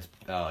guards,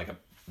 like a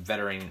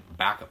veteran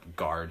backup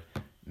guard,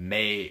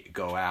 may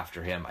go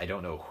after him. I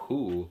don't know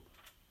who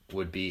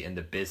would be in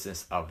the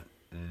business of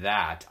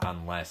that,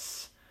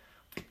 unless...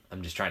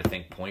 I'm just trying to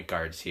think point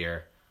guards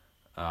here.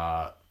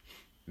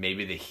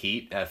 Maybe the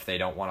Heat, if they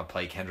don't want to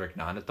play Kendrick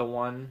Nunn at the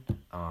 1.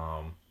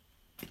 I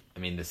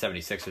mean, the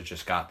 76ers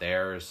just got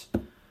theirs.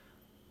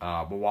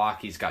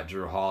 Milwaukee's got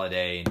Drew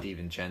Holiday and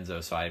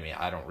DiVincenzo, so I mean,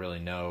 I don't really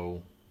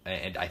know.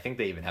 And I think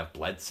they even have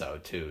Bledsoe,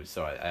 too,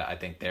 so I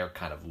think they're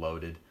kind of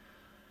loaded.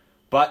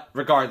 But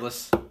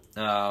regardless,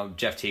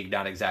 Jeff Teague,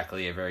 not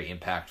exactly a very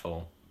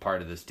impactful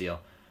part of this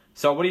deal.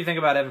 So what do you think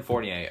about Evan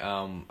Fournier?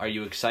 Are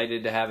you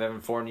excited to have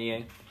Evan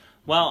Fournier?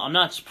 Well, I'm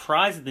not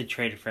surprised that they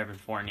traded for Evan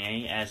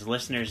Fournier. As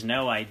listeners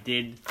know, I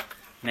did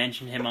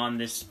mention him on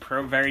this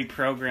very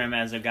program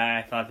as a guy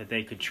I thought that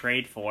they could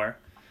trade for.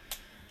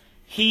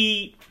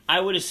 I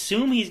would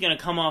assume he's going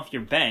to come off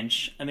your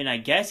bench. I mean, I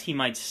guess he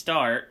might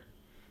start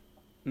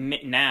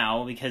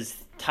now because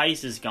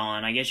Tice is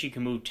gone. I guess you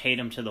can move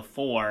Tatum to the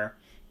 4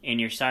 in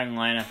your starting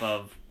lineup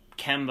of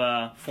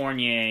Kemba,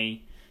 Fournier,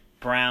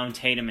 Brown,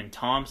 Tatum, and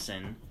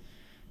Thompson.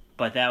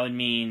 But that would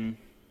mean,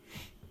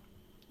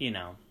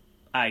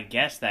 I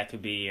guess that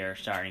could be your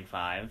starting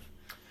 5.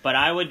 But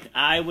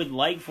I would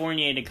like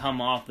Fournier to come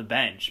off the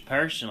bench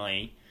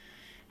personally,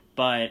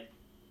 but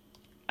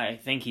I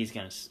think he's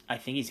gonna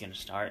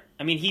start.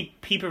 I mean,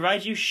 he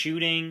provides you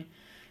shooting,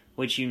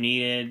 which you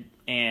needed,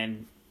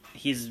 and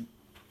he's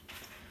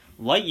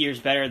light years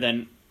better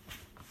than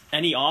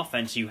any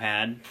offense you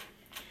had.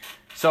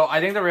 So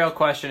I think the real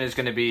question is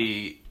going to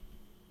be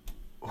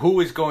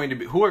who are going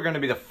to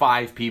be the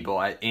 5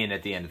 people at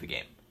the end of the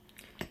game.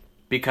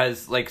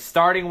 Because like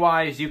starting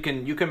wise, you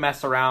can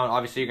mess around.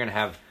 Obviously, you're gonna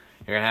have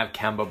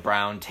Kemba,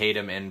 Brown,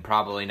 Tatum, and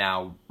probably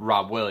now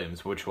Rob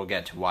Williams, which we'll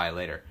get to why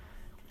later.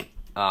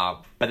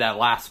 But that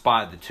last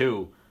spot, the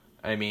 2,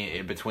 I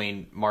mean,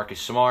 between Marcus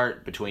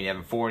Smart, between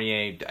Evan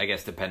Fournier, I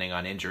guess depending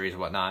on injuries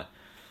and whatnot,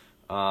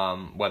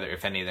 whether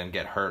if any of them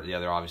get hurt, the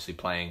other obviously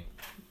playing.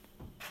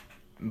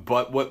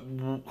 But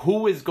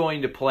who is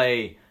going to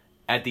play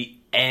at the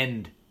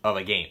end of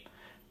a game?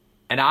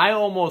 And I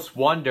almost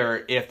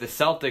wonder if the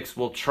Celtics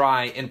will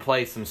try and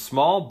play some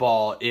small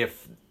ball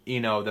if, the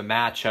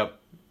matchup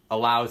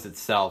allows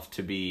itself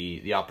to be,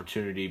 the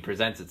opportunity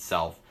presents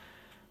itself,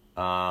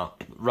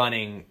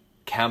 running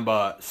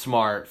Kemba,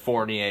 Smart,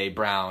 Fournier,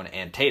 Brown,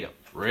 and Tatum.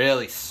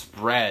 Really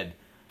spread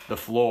the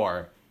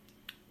floor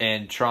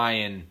and try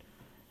and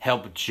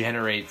help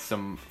generate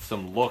some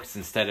looks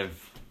instead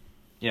of,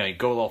 you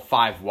go a little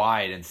 5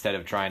 wide instead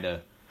of trying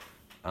to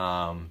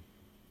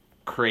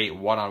create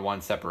one-on-one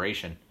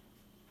separation.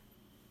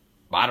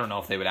 I don't know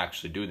if they would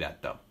actually do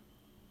that, though.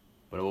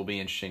 But it will be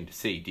interesting to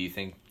see. Do you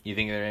think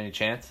there's any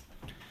chance?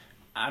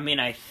 I mean,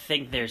 I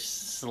think there's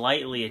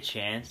slightly a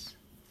chance.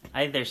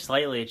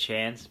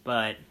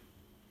 But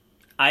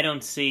I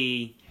don't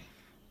see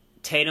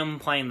Tatum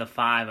playing the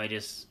 5. I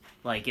just,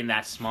 like, in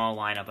that small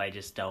lineup, I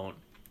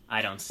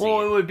don't see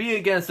Well, it. it would be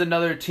against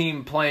another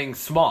team playing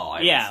small, I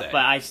would say.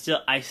 But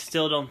I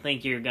still don't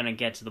think you're going to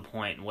get to the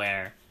point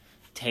where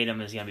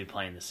Tatum is going to be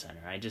playing the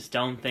center. I just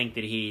don't think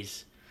that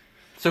he's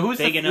So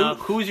big enough.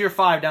 who's your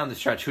 5 down the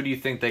stretch? Who do you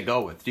think they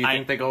go with? Do you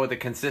think they go with a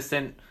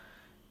consistent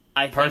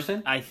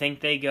person? I think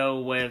they go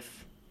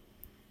with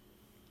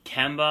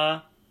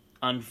Kemba,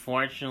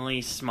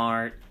 unfortunately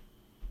Smart.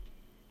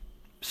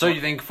 So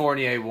you think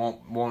Fournier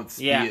won't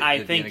be Yeah, at I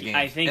the think end of games?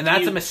 I think and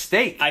that's you- a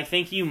mistake. I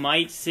think you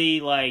might see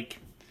like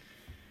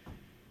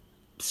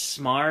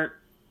Smart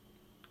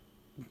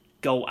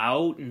go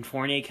out and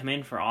Fournier come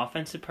in for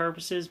offensive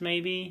purposes,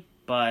 maybe.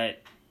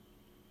 But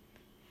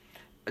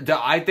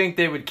I think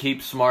they would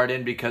keep Smart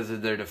in because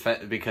of their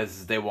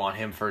because they want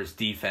him for his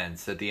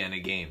defense at the end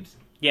of games.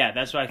 yeah,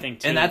 that's what I think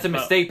too. And that's a But-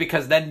 mistake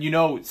because then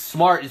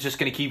Smart is just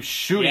going to keep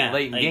shooting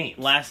late in like, games.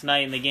 Last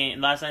night in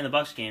the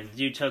Bucks game, the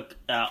dude took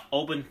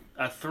open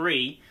a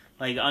 3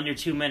 like under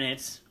 2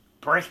 minutes,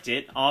 bricked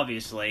it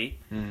obviously,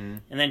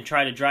 and then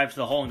tried to drive to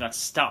the hole and got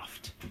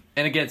stuffed.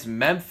 And against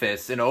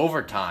Memphis in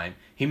overtime,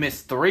 he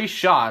missed 3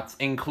 shots,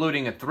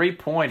 including a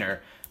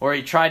 3-pointer, where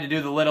he tried to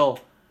do the little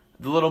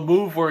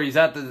move where he's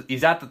at the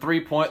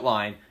 3-point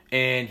line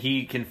and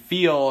he can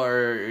feel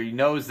or he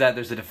knows that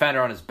there's a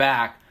defender on his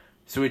back,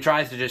 so he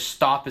tries to just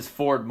stop his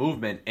forward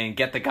movement and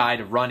get the guy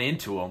to run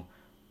into him.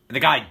 And the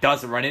guy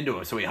doesn't run into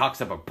him, so he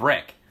hucks up a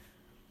brick.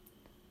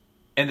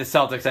 And the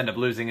Celtics end up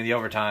losing in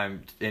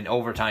overtime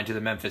to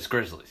the Memphis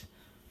Grizzlies.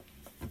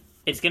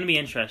 It's going to be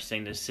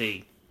interesting to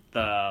see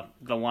the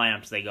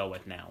lineups they go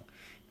with now,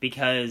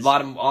 because A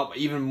lot of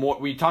even more.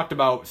 We talked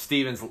about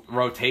Stevens'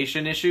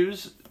 rotation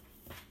issues.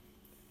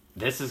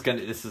 This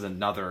is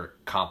another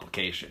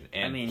complication,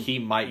 and I mean, he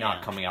might not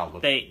yeah. coming out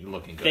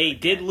looking good. They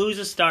did again. lose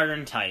a starter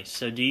in Tice,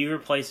 so do you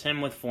replace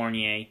him with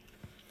Fournier?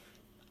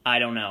 I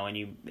don't know,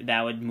 and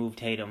that would move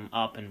Tatum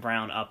up and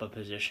Brown up a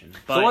position.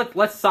 But So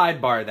let's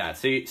sidebar that.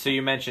 So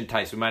you mentioned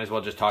Tice. We might as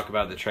well just talk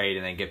about the trade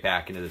and then get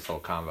back into this whole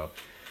combo.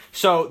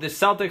 So the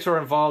Celtics are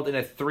involved in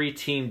a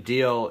 3-team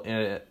deal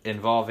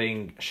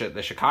involving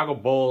the Chicago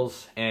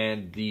Bulls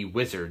and the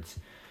Wizards.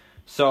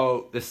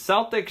 So the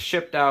Celtics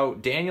shipped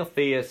out Daniel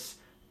Theis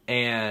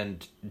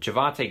and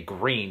Javonte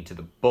Green to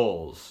the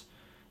Bulls.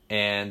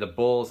 And the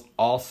Bulls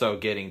also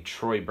getting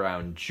Troy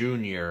Brown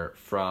Jr.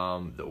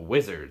 from the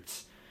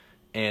Wizards.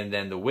 And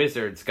then the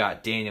Wizards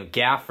got Daniel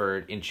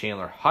Gafford and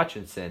Chandler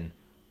Hutchinson,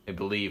 I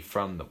believe,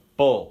 from the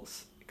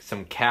Bulls.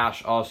 Some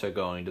cash also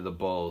going to the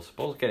Bulls.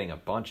 Bulls getting a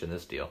bunch in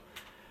this deal.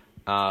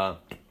 But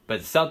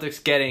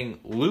Celtics getting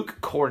Luke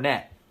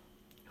Cornett,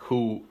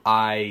 who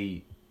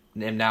I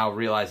am now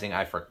realizing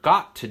I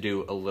forgot to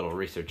do a little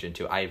research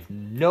into. I have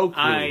no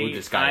clue who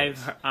this guy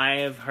is.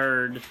 I have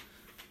heard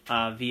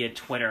via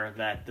Twitter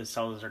that the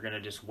Celtics are going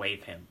to just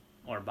waive him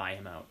or buy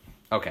him out.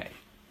 Okay.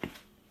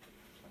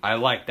 I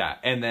like that.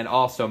 And then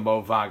also Mo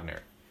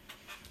Wagner.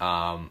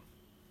 I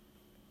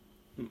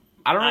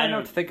don't really know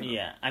what to think of.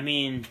 Yeah, I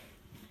mean,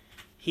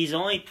 he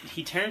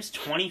turns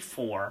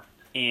 24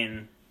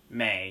 in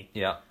May.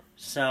 Yeah.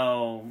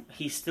 So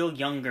he's still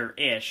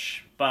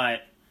younger-ish,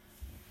 but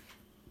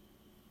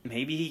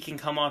maybe he can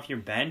come off your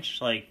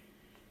bench. Like,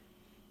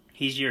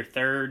 he's your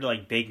third,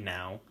 like, big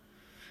now.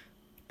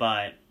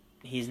 But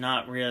he's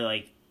not really,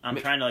 like, I'm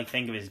trying to, like,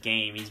 think of his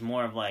game. He's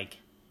more of, like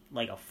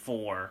a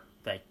 4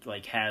 that,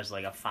 like, has,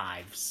 like, a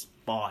 5's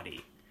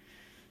body.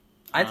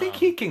 I think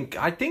he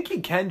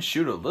can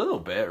shoot a little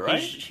bit, right?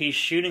 He's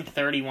shooting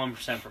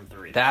 31% from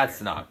 3. That's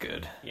not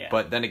good. Yeah.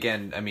 But then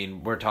again, I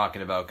mean, we're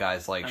talking about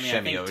guys like I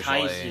Shemi think Ojeleye.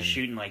 Tice is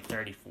shooting like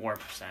 34%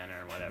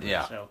 or whatever.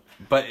 Yeah. So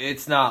But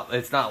it's not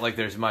like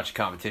there's much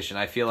competition.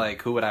 I feel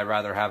like who would I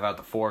rather have out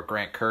the 4?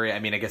 Grant Curry? I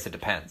mean, I guess it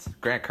depends.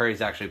 Grant Curry's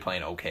actually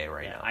playing okay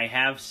right now. I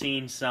have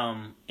seen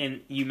some,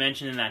 and you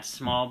mentioned in that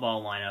small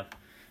ball lineup,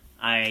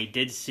 I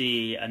did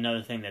see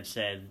another thing that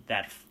said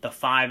that the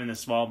 5 in the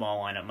small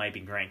ball lineup might be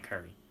Grant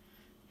Curry,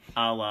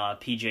 a la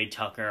PJ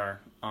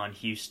Tucker on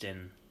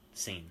Houston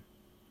scene,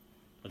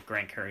 with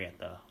Grant Curry at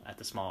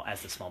the small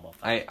ball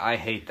 5. I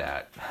hate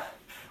that.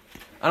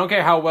 I don't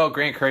care how well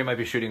Grant Curry might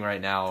be shooting right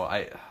now.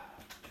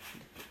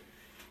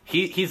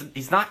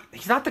 He's not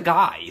the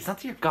guy. He's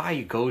not your guy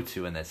you go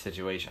to in that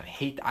situation.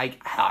 I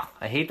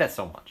hate that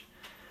so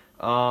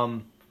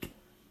much.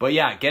 But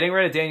yeah, getting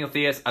rid of Daniel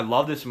Theis, I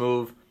love this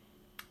move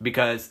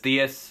because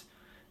Theis,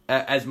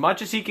 as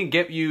much as he can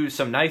get you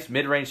some nice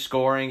mid-range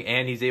scoring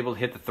and he's able to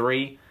hit the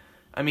 3,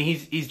 I mean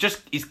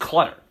he's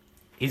clutter.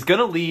 He's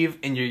gonna leave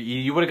and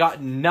you would have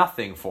gotten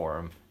nothing for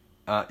him.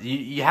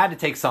 You had to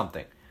take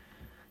something.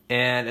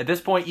 And at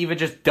this point, even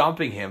just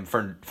dumping him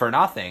for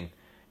nothing,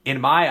 in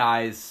my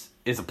eyes,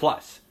 is a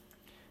plus.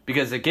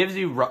 Because it gives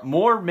you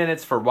more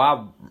minutes for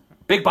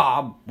Big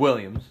Bob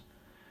Williams,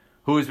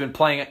 who has been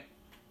playing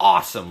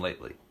awesome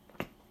lately.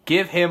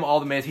 Give him all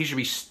the minutes. He should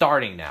be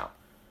starting now.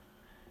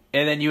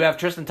 And then you have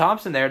Tristan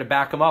Thompson there to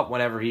back him up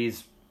whenever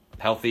he's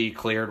healthy,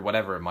 cleared,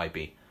 whatever it might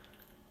be.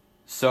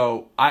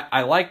 So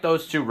I like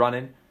those two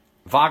running.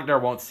 Wagner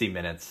won't see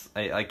minutes.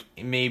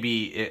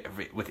 Maybe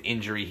with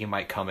injury he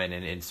might come in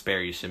and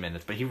spare you some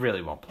minutes, but he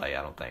really won't play.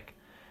 I don't think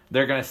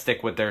they're gonna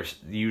stick with their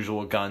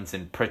usual guns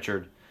in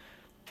Pritchard,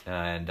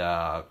 and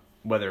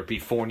whether it be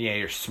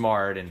Fournier or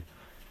Smart and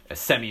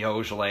Semi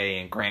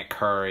Ojeleye and Grant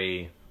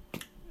Curry.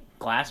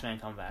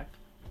 Glassman come back,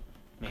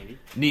 maybe.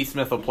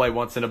 Neesmith will play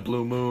once in a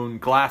blue moon.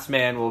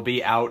 Glassman will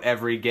be out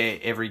every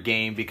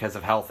game because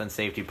of health and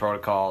safety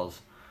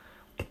protocols.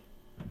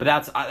 But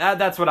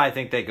that's what I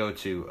think they go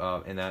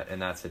to in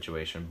that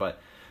situation. But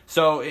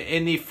so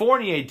in the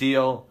Fournier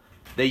deal,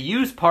 they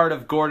use part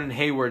of Gordon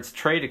Hayward's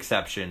trade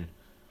exception,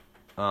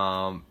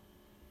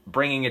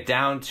 bringing it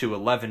down to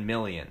 $11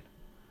 million,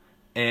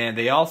 and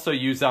they also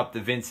use up the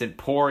Vincent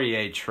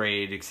Poirier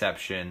trade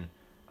exception,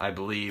 I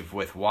believe,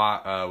 with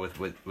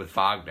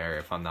Wagner,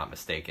 if I'm not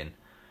mistaken.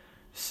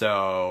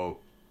 So,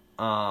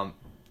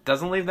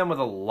 doesn't leave them with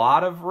a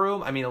lot of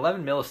room. I mean,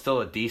 $11 million is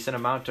still a decent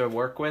amount to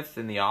work with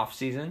in the off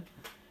season.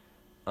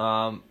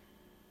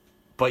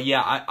 But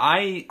yeah,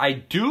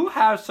 I do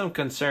have some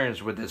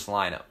concerns with this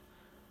lineup.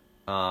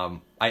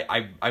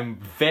 I'm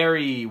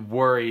very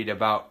worried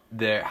about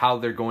how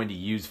they're going to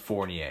use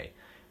Fournier,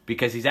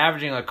 because he's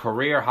averaging a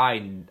career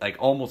high, like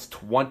almost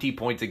 20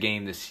 points a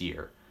game this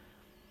year.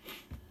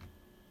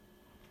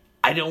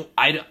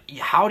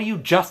 How do you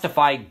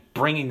justify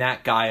bringing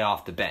that guy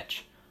off the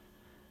bench?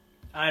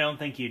 I don't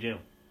think you do.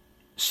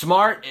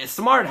 Smart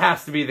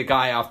has to be the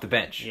guy off the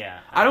bench. Yeah.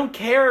 I don't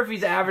care if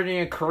he's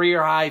averaging a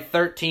career high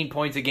 13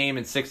 points a game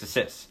and 6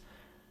 assists.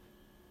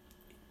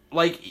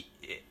 Like,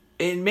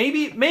 and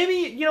maybe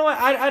you know what?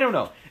 I don't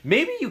know.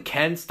 Maybe you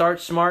can start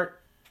Smart,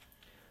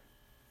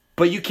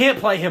 but you can't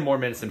play him more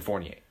minutes than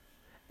Fournier.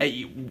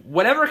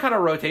 Whatever kind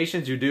of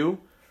rotations you do,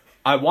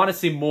 I want to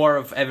see more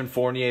of Evan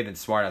Fournier than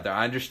Smart out there.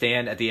 I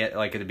understand at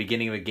the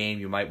beginning of a game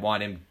you might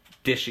want him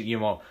dishing,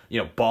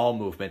 ball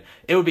movement.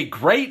 It would be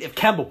great if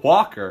Kemba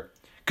Walker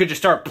could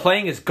just start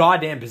playing his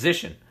goddamn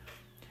position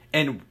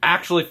and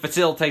actually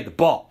facilitate the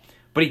ball,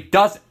 but he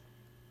doesn't.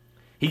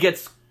 He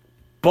gets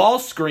ball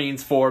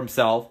screens for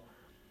himself,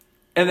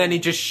 and then he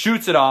just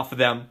shoots it off of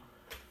them,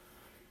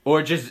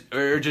 or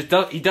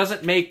he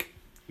doesn't make.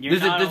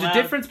 There's a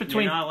difference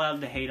between. You're not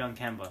allowed to hate on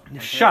Kemba. Okay?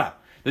 Shut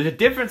up. There's a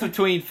difference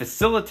between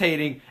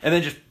facilitating and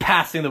then just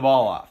passing the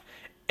ball off.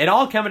 And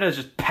all Kemba does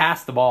is just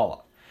pass the ball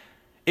off.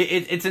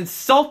 It's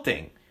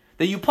insulting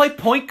that you play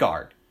point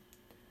guard.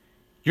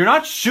 You're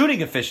not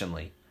shooting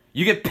efficiently.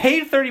 You get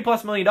paid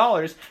 $30+ million,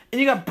 and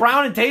you got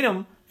Brown and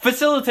Tatum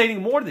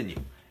facilitating more than you.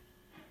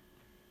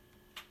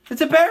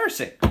 It's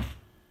embarrassing.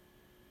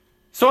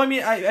 So I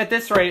mean, at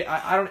this rate,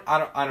 I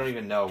don't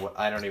even know.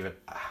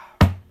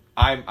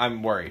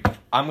 I'm worried.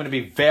 I'm going to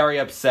be very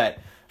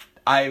upset.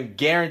 I'm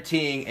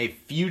guaranteeing a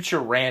future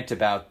rant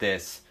about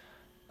this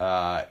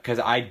because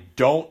I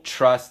do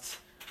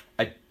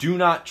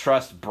not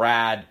trust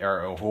Brad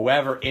or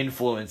whoever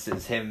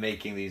influences him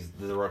making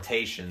the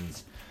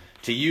rotations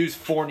to use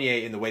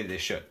Fournier in the way that they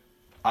should.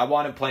 I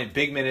want him playing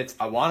big minutes.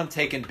 I want him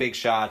taking big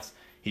shots.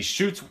 He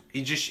shoots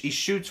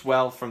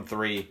well from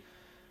three.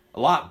 A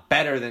lot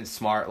better than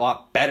Smart. A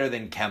lot better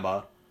than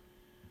Kemba.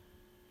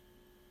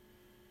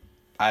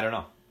 I don't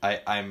know.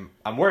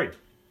 I'm worried.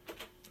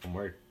 I'm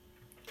worried.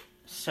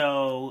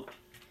 So,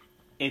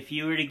 if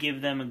you were to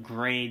give them a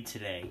grade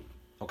today,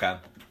 okay,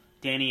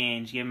 Danny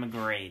Ainge, give him a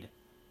grade,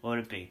 what would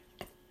it be?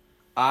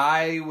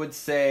 I would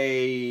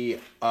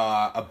say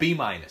a B-.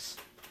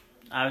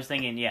 I was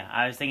thinking B-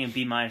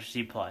 or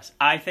C+.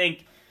 I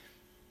think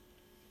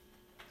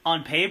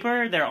on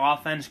paper their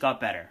offense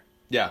got better.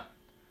 Yeah.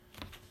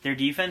 Their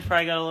defense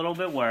probably got a little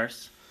bit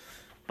worse,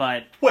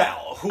 but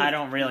I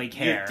don't really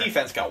care. Your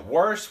defense got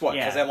worse? What,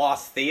 because they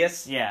lost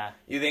Theus? Yeah.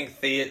 You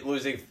think Theus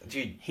losing...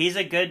 Dude. He's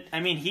a good...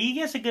 I mean, he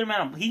gets a good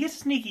amount of... He gets a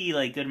sneaky,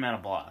 good amount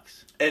of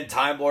blocks. And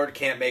Time Lord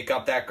can't make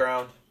up that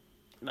ground?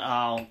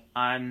 Oh,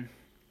 I'm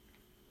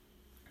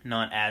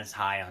not as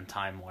high on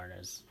Time Lord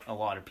as a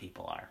lot of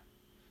people are.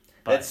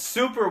 But it's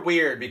super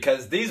weird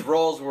because these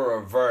roles were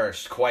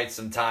reversed quite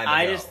some time ago.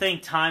 I just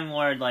think Time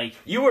Lord,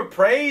 You were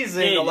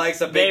praising the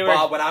likes of Big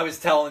Bob when I was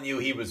telling you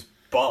he was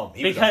bum.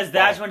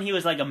 That's when he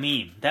was like a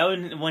meme. That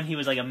was when he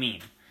was like a meme.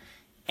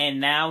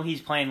 And now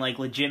he's playing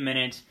legit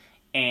minutes,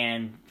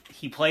 and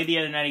he played the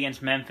other night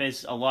against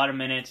Memphis, a lot of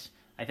minutes.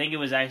 I think it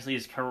was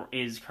actually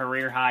his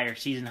career high or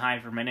season high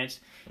for minutes.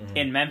 Mm-hmm.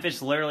 And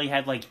Memphis literally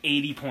had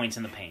 80 points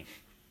in the paint.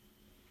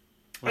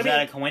 Was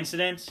that a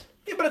coincidence?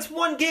 Yeah, but it's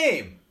one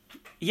game.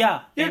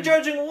 Yeah. You're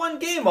judging one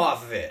game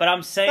off of it. But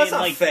I'm saying, that's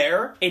not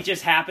fair. It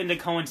just happened to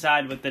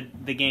coincide with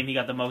the game he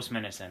got the most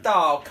minutes in.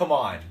 Oh, come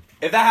on.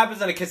 If that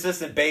happens on a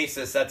consistent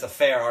basis, that's a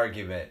fair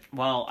argument.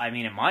 Well, I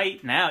mean, it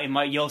might now.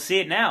 You'll see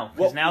it now.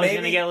 Because now he's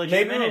going to get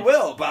legit minutes. Maybe it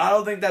will, but I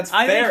don't think that's fair.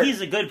 I think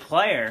he's a good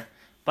player,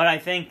 but I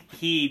think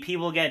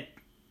people get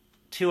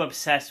too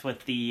obsessed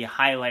with the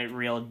highlight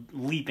reel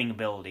leaping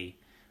ability.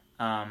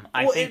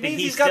 I think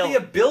he's got the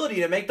ability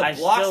to make the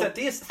blocks that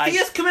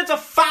Theus commits a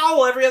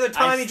foul every other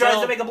time he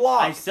tries to make a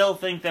block. I still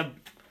think that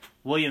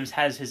Williams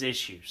has his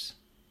issues.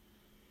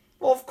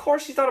 Well, of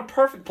course he's not a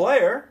perfect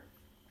player.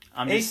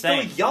 I'm And just he's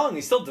still saying. young.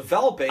 He's still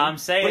developing. I'm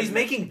saying. But he's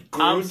making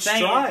good I'm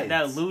saying strides.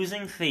 that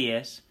losing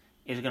Theus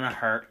is going to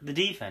hurt the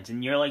defense,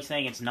 and you're like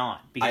saying it's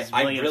not because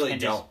I Williams really can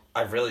don't. just.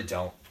 I really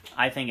don't.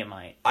 I think it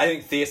might. I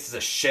think Theus is a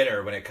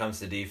shitter when it comes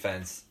to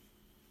defense.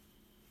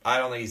 I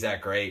don't think he's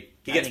that great.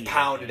 He I gets think he's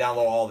pounded okay. down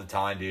low all the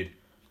time, dude.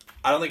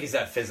 I don't think he's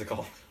that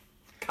physical.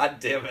 God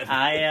damn it.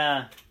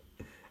 I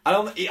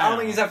don't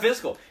think he's that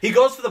physical. He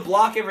goes for the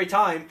block every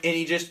time, and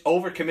he just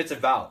overcommits and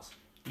fouls.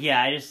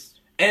 yeah, I just.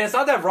 And it's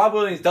not that Rob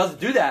Williams doesn't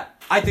do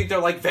that. I think they're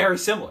like very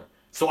similar.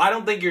 So I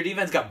don't think your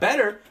defense got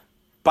better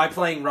by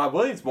playing Rob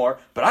Williams more,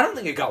 but I don't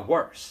think it got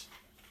worse.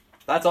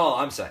 That's all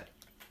I'm saying.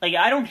 Like,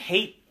 I don't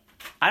hate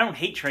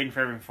trading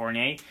for Evan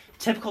Fournier.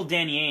 Typical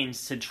Danny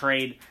Ainge to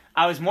trade.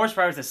 I was more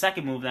surprised with the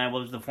second move than I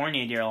was with the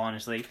Fournier deal,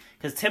 honestly.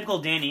 Because typical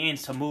Danny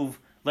Ainge to move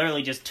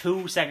literally just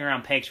 2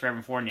 second-round picks for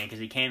Evan Fournier because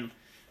he can't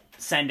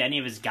send any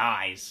of his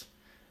guys.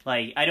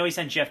 Like, I know he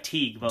sent Jeff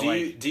Teague, but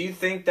Do you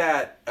think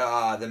that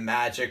the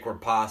Magic were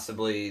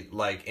possibly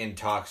like in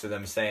talks with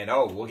them saying,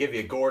 "Oh, we'll give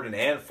you Gordon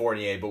and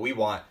Fournier, but we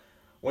want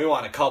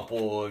a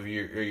couple of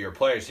your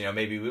players. You know,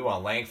 maybe we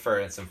want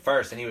Langford and some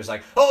first." And he was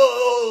like,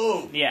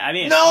 "Oh, yeah, I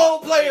mean, no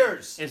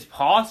players." It's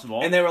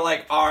possible. And they were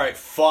like, "All right,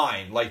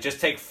 fine. Like,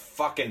 just take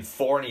fucking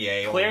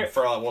Fournier.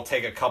 We'll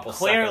take a couple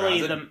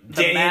clearly second rounds."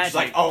 the Danny Ainge was Magic-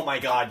 like, "Oh my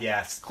God,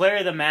 yes."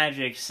 Clearly, the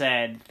Magic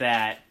said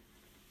that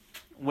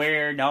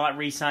we're not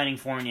re-signing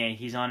Fournier.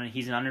 He's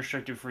an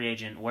unrestricted free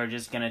agent. We're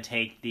just gonna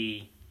take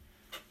the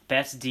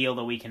best deal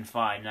that we can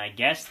find. And I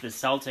guess the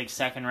Celtics'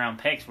 second-round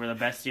picks were the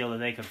best deal that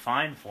they could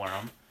find for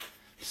him.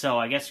 So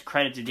I guess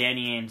credit to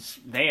Danny Ainge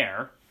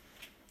there.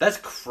 That's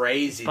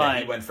crazy that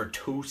he But- went for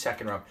 2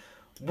 second round.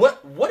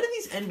 What do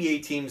these NBA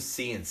teams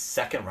see in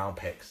second round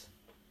picks?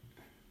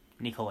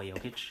 Nikola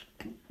Jokic.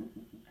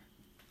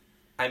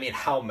 I mean,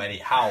 how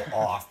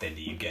often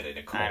do you get a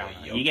Nikola I don't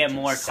know. Jokic You get in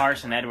more the second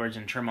Carson round? Edwards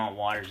and Tremont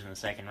Waters in the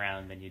second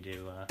round than you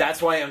do.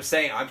 That's why I'm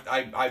saying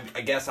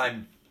I guess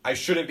I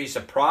shouldn't be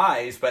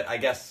surprised, but I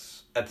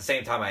guess at the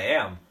same time I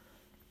am.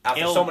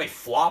 After so many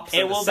flops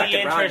in the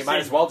second round, you might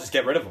as well just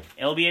get rid of them.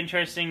 It'll be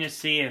interesting to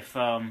see if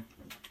the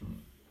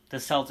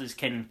Celtics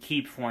can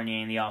keep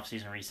Fournier in the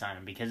offseason and re-sign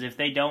him. Because if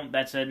they don't,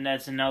 that's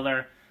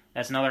another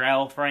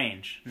L for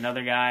Ainge.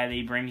 Another guy that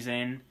he brings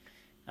in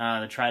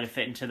to try to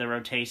fit into the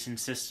rotation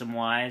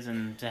system-wise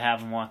and to have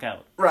him walk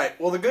out. Right.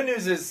 Well, the good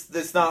news is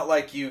it's not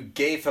like you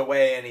gave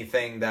away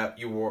anything that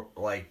you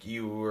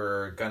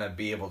were gonna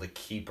be able to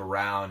keep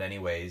around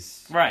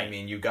anyways. Right. I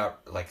mean, you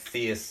got like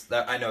Theus.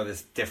 I know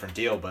this different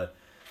deal, but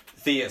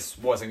Theus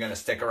wasn't gonna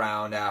stick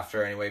around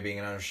after anyway, being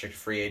an unrestricted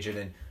free agent,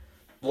 and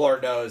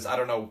Lord knows, I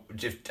don't know.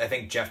 I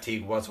think Jeff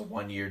Teague was a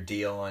 1-year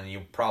deal, and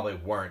you probably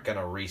weren't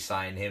gonna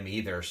re-sign him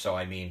either. So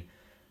I mean,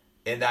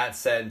 in that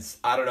sense,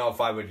 I don't know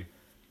if I would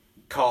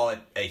call it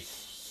a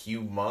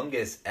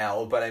humongous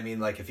L, but I mean,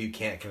 like, if you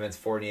can't convince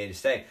Fournier to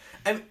stay,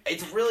 I mean,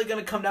 it's really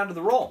going to come down to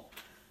the role.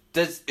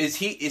 Is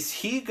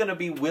he going to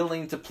be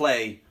willing to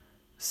play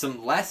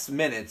some less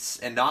minutes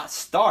and not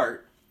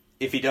start?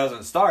 If he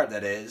doesn't start,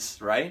 that is,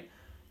 right?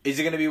 Is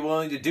he going to be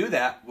willing to do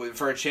that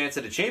for a chance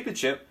at a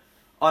championship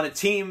on a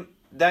team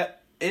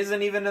that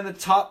isn't even in the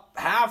top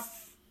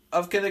half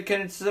of the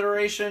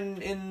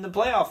consideration in the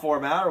playoff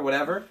format or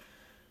whatever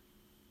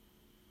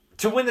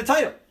to win the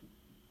title?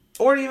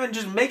 Or even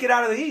just make it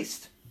out of the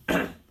East.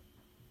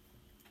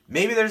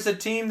 Maybe there's a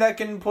team that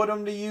can put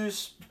them to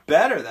use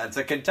better that's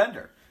a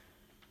contender.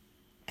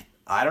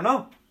 I don't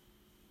know.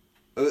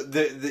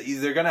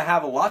 They're going to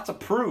have a lot to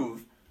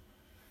prove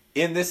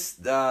in this,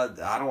 I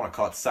don't want to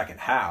call it second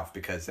half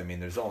because, I mean,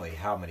 there's only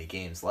how many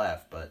games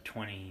left, but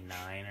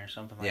 29 or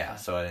something like that. yeah,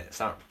 so it's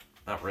not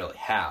really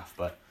half,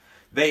 but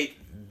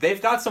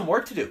they've got some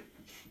work to do.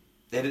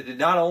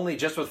 Not only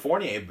just with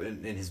Fournier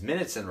in his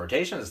minutes and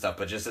rotation and stuff,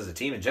 but just as a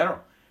team in general.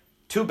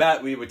 Too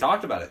bad, we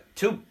talked about it.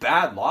 2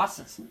 bad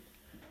losses.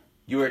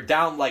 You were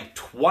down like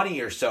 20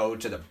 or so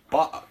to the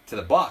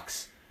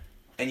Bucks,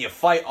 and you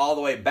fight all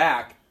the way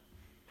back.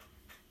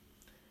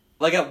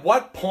 Like, at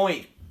what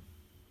point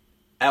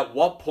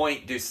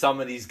do some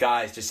of these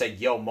guys just say,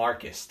 "Yo,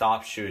 Marcus,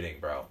 stop shooting,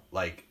 bro"?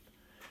 Like,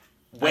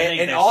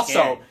 they're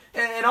scared.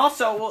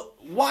 well,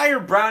 why are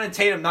Brown and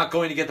Tatum not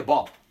going to get the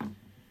ball?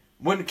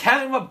 When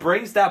Kemba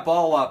brings that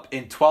ball up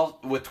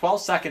with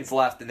 12 seconds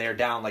left, and they're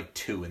down like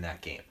 2 in that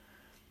game.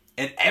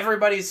 And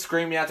everybody's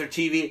screaming at their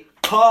TV,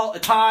 call a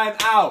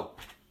timeout.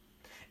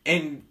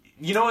 And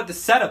you know what the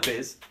setup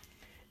is?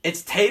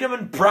 It's Tatum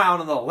and Brown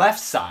on the left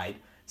side,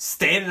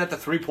 standing at the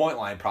 3-point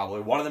line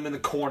probably. One of them in the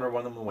corner, one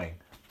of them in the wing.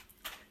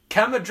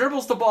 Kemba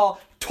dribbles the ball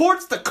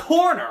towards the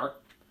corner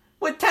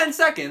with 10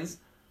 seconds.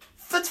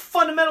 That's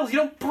fundamentals. You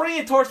don't bring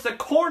it towards the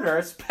corner,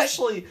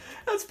 especially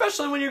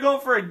when you're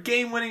going for a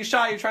game-winning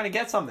shot. You're trying to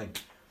get something.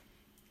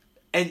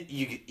 And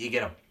you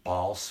get a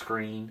ball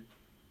screen.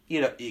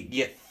 You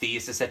get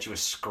Theus to set you a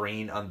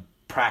screen on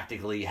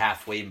practically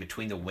halfway in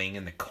between the wing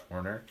and the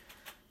corner.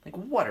 Like,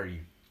 what are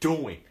you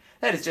doing?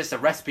 That is just a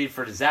recipe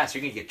for disaster.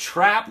 You're going to get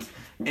trapped,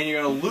 and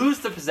you're going to lose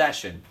the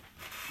possession.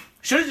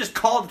 Should have just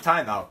called the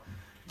timeout.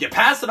 You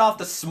pass it off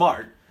to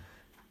Smart,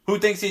 who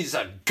thinks he's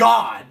a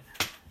god,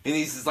 And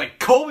he's just like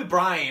Kobe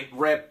Bryant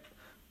rip,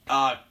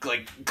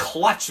 like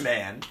clutch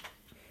man.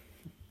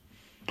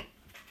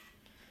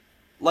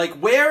 Like,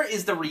 where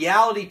is the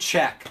reality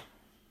check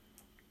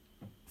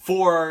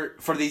for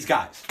these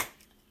guys?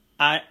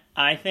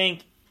 I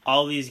think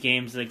all these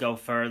games that go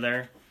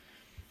further,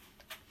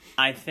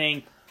 I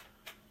think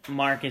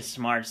Marcus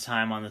Smart's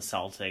time on the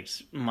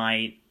Celtics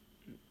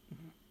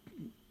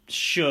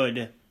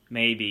should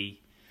maybe.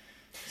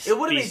 It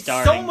would have be made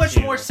so starting much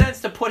to- more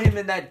sense to put him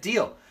in that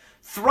deal.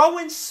 Throw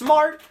in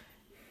Smart,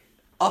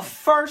 a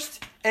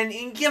first, and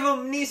give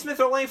him Neesmith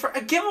or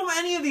Langford. Give him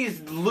any of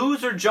these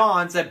loser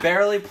Johns that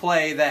barely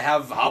play that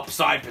have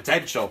upside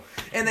potential.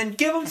 And then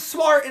give him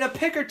Smart in a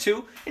pick or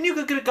two, and you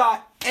could have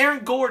got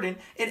Aaron Gordon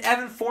and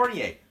Evan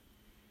Fournier.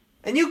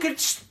 And you could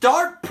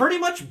start pretty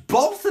much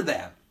both of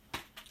them.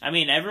 I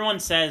mean, everyone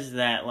says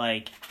that,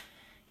 like,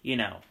 you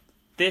know,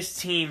 this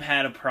team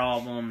had a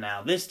problem,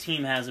 now this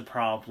team has a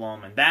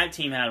problem, and that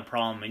team had a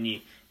problem,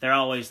 and they're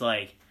always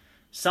like,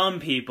 some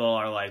people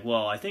are like,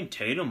 well, I think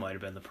Tatum might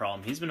have been the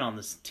problem. He's been on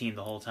this team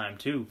the whole time,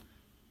 too.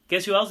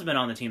 Guess who else has been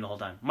on the team the whole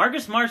time?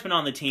 Marcus Smart's been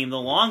on the team the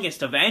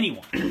longest of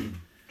anyone.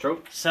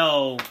 True.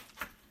 So,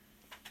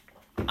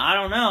 I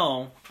don't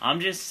know. I'm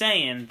just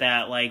saying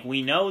that, like,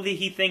 we know that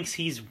he thinks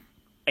he's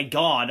a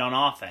god on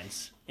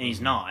offense, and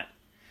he's not.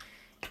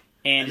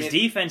 And his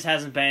defense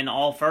hasn't been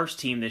all first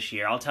team this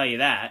year, I'll tell you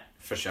that.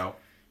 For sure.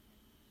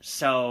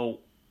 So,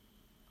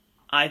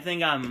 I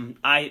think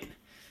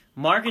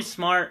Marcus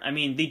Smart, I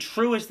mean, the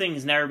truest thing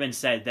has never been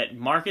said, that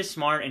Marcus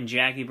Smart and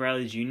Jackie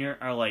Bradley Jr.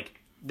 are like,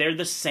 they're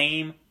the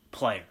same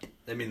player.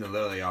 I mean, they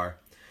literally are.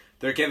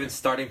 They're given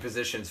starting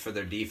positions for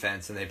their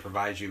defense, and they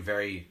provide you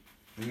very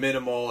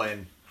minimal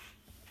and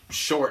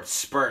short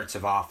spurts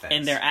of offense.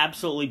 And they're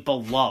absolutely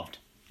beloved.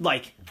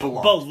 Like,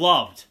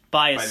 Beloved.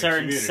 by a By the certain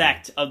community.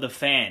 sect of the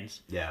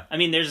fans. Yeah. I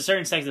mean, there's a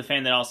certain sect of the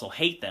fan that also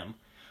hate them,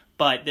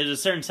 but there's a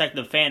certain sect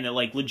of the fan that,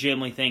 like,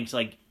 legitimately thinks,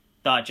 like,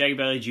 thought Jackie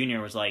Bradley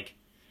Jr. was, like,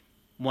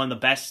 one of the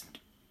best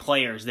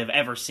players they've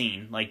ever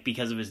seen, like,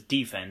 because of his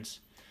defense.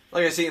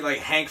 Like I see, like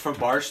Hank from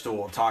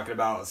Barstool talking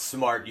about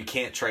Smart, you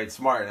can't trade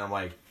Smart, and I'm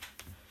like,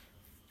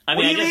 I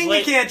what do you mean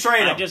you can't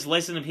trade I him? just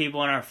listen to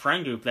people in our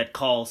friend group that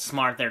call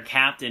Smart their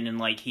captain, and,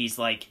 like, he's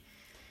like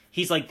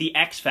the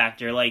X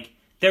factor. Like,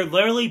 they're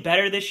literally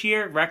better this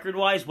year,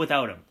 record-wise,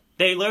 without him.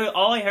 They literally,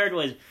 all I heard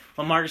was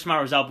when Marcus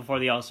Smart was out before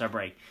the All-Star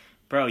break.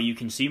 Bro, you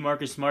can see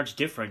Marcus Smart's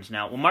difference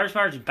now. Well, Marcus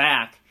Smart's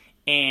back,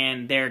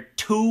 and they're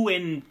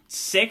 2-6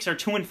 or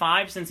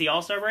 2-5 since the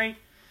All-Star break.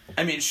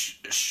 I mean,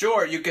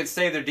 sure, you could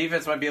say their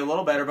defense might be a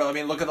little better, but I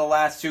mean, look at the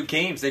last two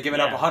games. They've given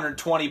up Yeah.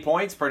 120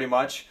 points pretty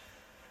much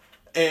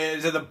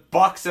to the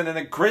Bucks and then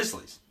the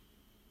Grizzlies.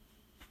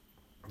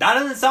 That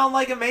doesn't sound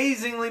like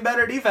amazingly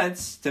better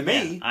defense to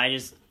me. Yeah,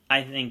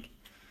 I think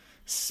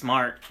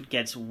Smart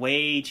gets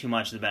way too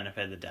much of the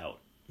benefit of the doubt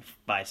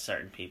by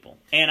certain people.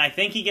 And I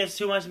think he gets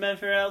too much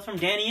benefit of the doubt from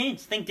Danny Ainge.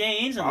 I think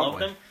Danny Ainge will love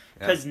Probably. him.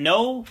 Because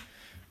no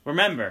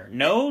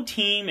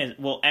team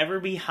will ever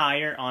be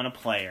higher on a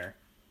player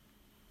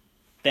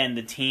than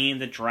the team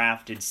that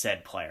drafted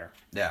said player.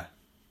 Yeah.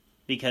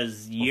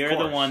 Because you're the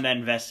course. one that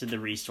invested the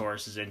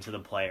resources into the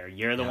player.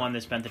 You're the Yeah. one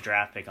that spent the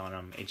draft pick on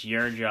him. It's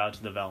your job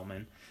to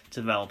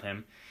develop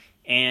him.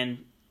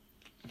 And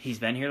he's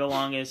been here the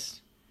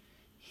longest.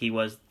 He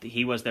was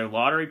their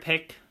lottery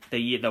pick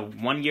the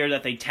 1 year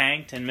that they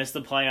tanked and missed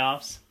the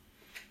playoffs.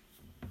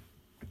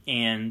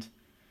 And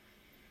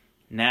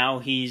now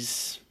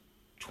he's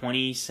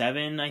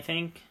 27, I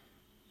think.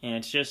 And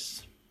it's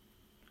just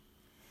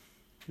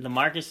the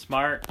Marcus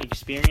Smart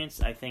experience,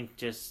 I think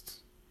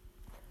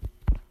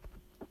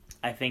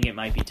it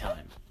might be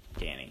time,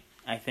 Danny.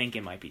 I think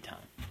it might be time.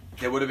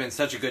 It would have been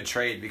such a good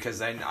trade because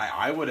then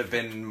I would have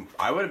been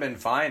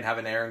fine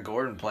having Aaron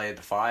Gordon play at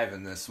the 5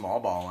 in the small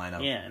ball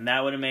lineup. Yeah, and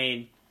that would have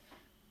made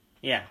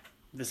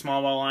the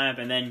small ball lineup,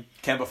 and then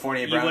Kemba,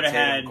 Fournier, You Brown, would have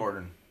Tatum, had-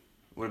 Gordon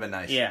would have been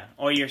nice.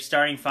 or your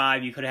starting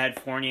 5, you could have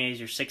had Fournier as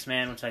your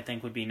 6-man, which I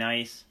think would be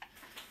nice.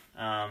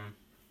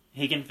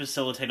 He can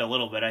facilitate a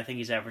little bit. I think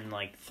he's averaging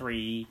like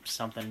 3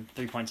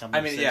 point something.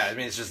 I mean, assists.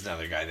 it's just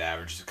another guy that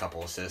averages a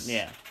couple assists.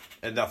 Yeah.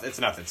 It's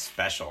nothing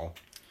special.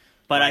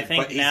 But I Right,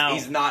 think but now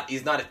he's not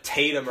a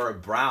Tatum or a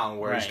Brown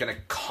where he's Right. gonna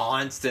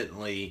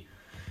constantly,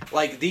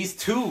 like these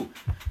two,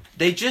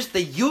 they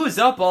use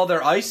up all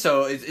their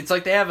ISO. It's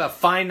like they have a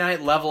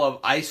finite level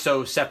of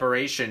ISO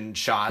separation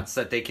shots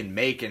that they can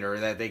make or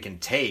that they can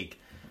take,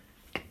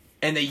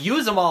 and they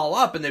use them all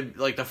up in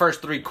the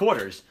first 3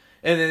 quarters,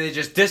 and then they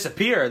just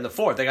disappear in the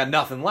fourth. They got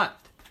nothing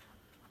left.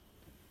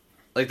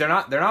 Like they're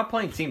not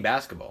playing team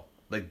basketball.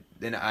 Like,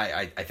 and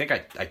I think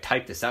I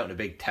typed this out in a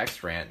big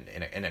text rant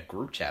in a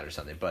group chat or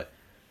something, but.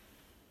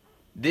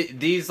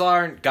 These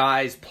aren't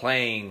guys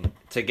playing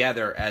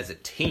together as a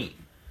team.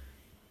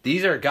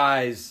 These are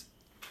guys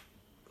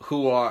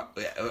who are...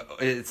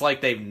 It's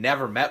like they've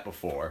never met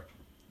before.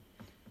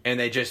 And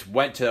they just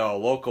went to a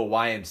local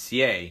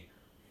YMCA,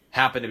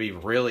 happened to be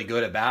really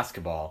good at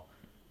basketball,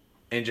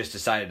 and just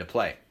decided to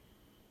play.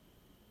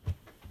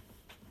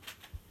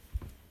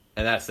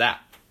 And that's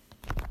that.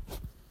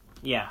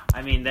 Yeah,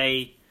 I mean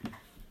they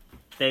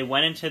They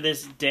went into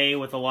this day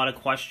with a lot of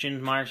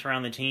question marks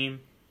around the team,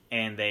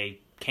 and they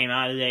came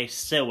out of the day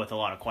still with a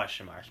lot of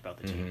question marks about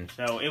the team.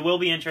 So it will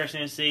be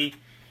interesting to see.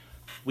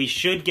 We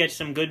should get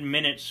some good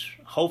minutes,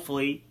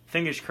 hopefully,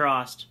 fingers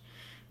crossed,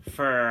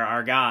 for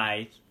our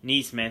guy,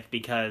 Neesmith,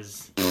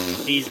 because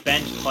these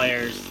bench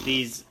players,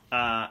 these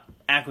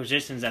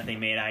acquisitions that they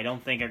made, I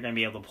don't think are going to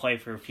be able to play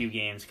for a few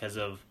games because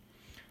of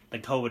the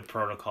COVID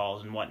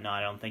protocols and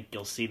whatnot. I don't think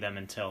you'll see them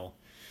until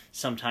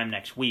sometime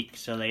next week.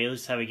 So they at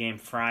least have a game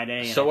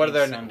Friday and So what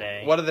are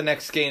Sunday. what are the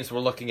next games we're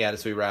looking at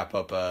as we wrap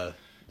up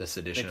this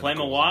edition? They play of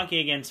the Cool Milwaukee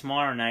again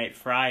tomorrow night,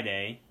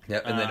 Friday. Zone?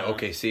 Yep, and then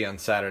OKC on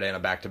Saturday and a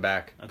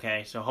back-to-back.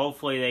 Okay, so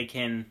hopefully they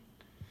can...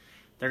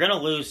 They're going to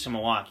lose to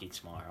Milwaukee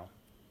tomorrow.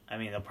 I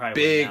mean, they'll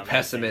probably win Big now,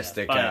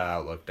 pessimistic but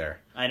outlook there.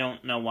 I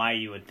don't know why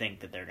you would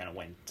think that they're going to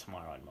win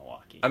tomorrow in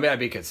Milwaukee. I mean, I'd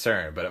be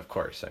concerned, but of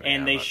course. I mean,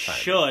 And I'm they not trying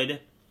to- should,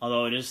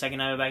 although it is second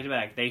night of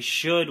back-to-back, they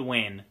should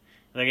win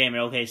their game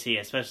at OKC,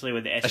 especially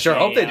with the SGA I sure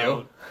hope they do.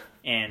 out,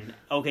 and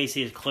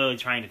OKC is clearly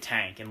trying to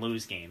tank and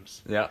lose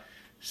games. Yeah.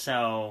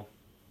 So,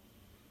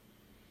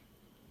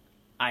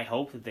 I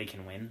hope that they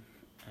can win.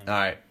 All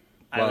right.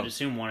 I Well, would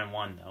assume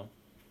 1-1, though.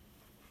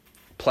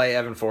 play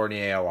Evan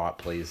Fournier a lot,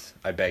 please.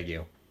 I beg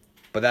you.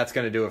 But that's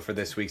going to do it for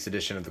this week's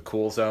edition of the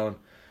Cool Zone.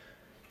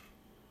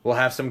 We'll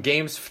have some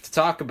games to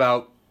talk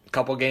about. A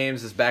couple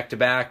games is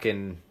back-to-back,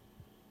 and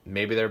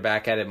maybe they're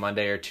back at it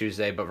Monday or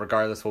Tuesday. But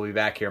regardless, we'll be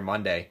back here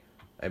Monday,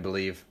 I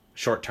believe.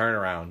 Short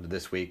turnaround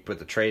this week with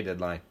the trade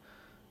deadline.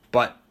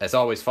 But, as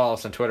always, follow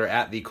us on Twitter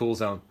at The Cool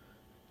Zone.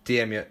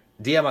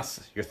 DM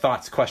us your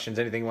thoughts, questions,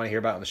 anything you want to hear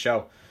about on the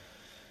show.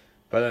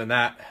 But other than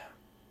that,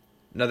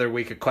 another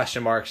week of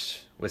question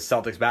marks with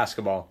Celtics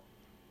basketball.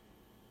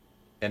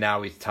 And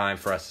now it's time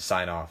for us to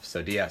sign off.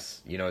 So,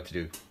 DS, you know what to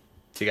do.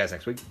 See you guys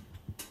next week.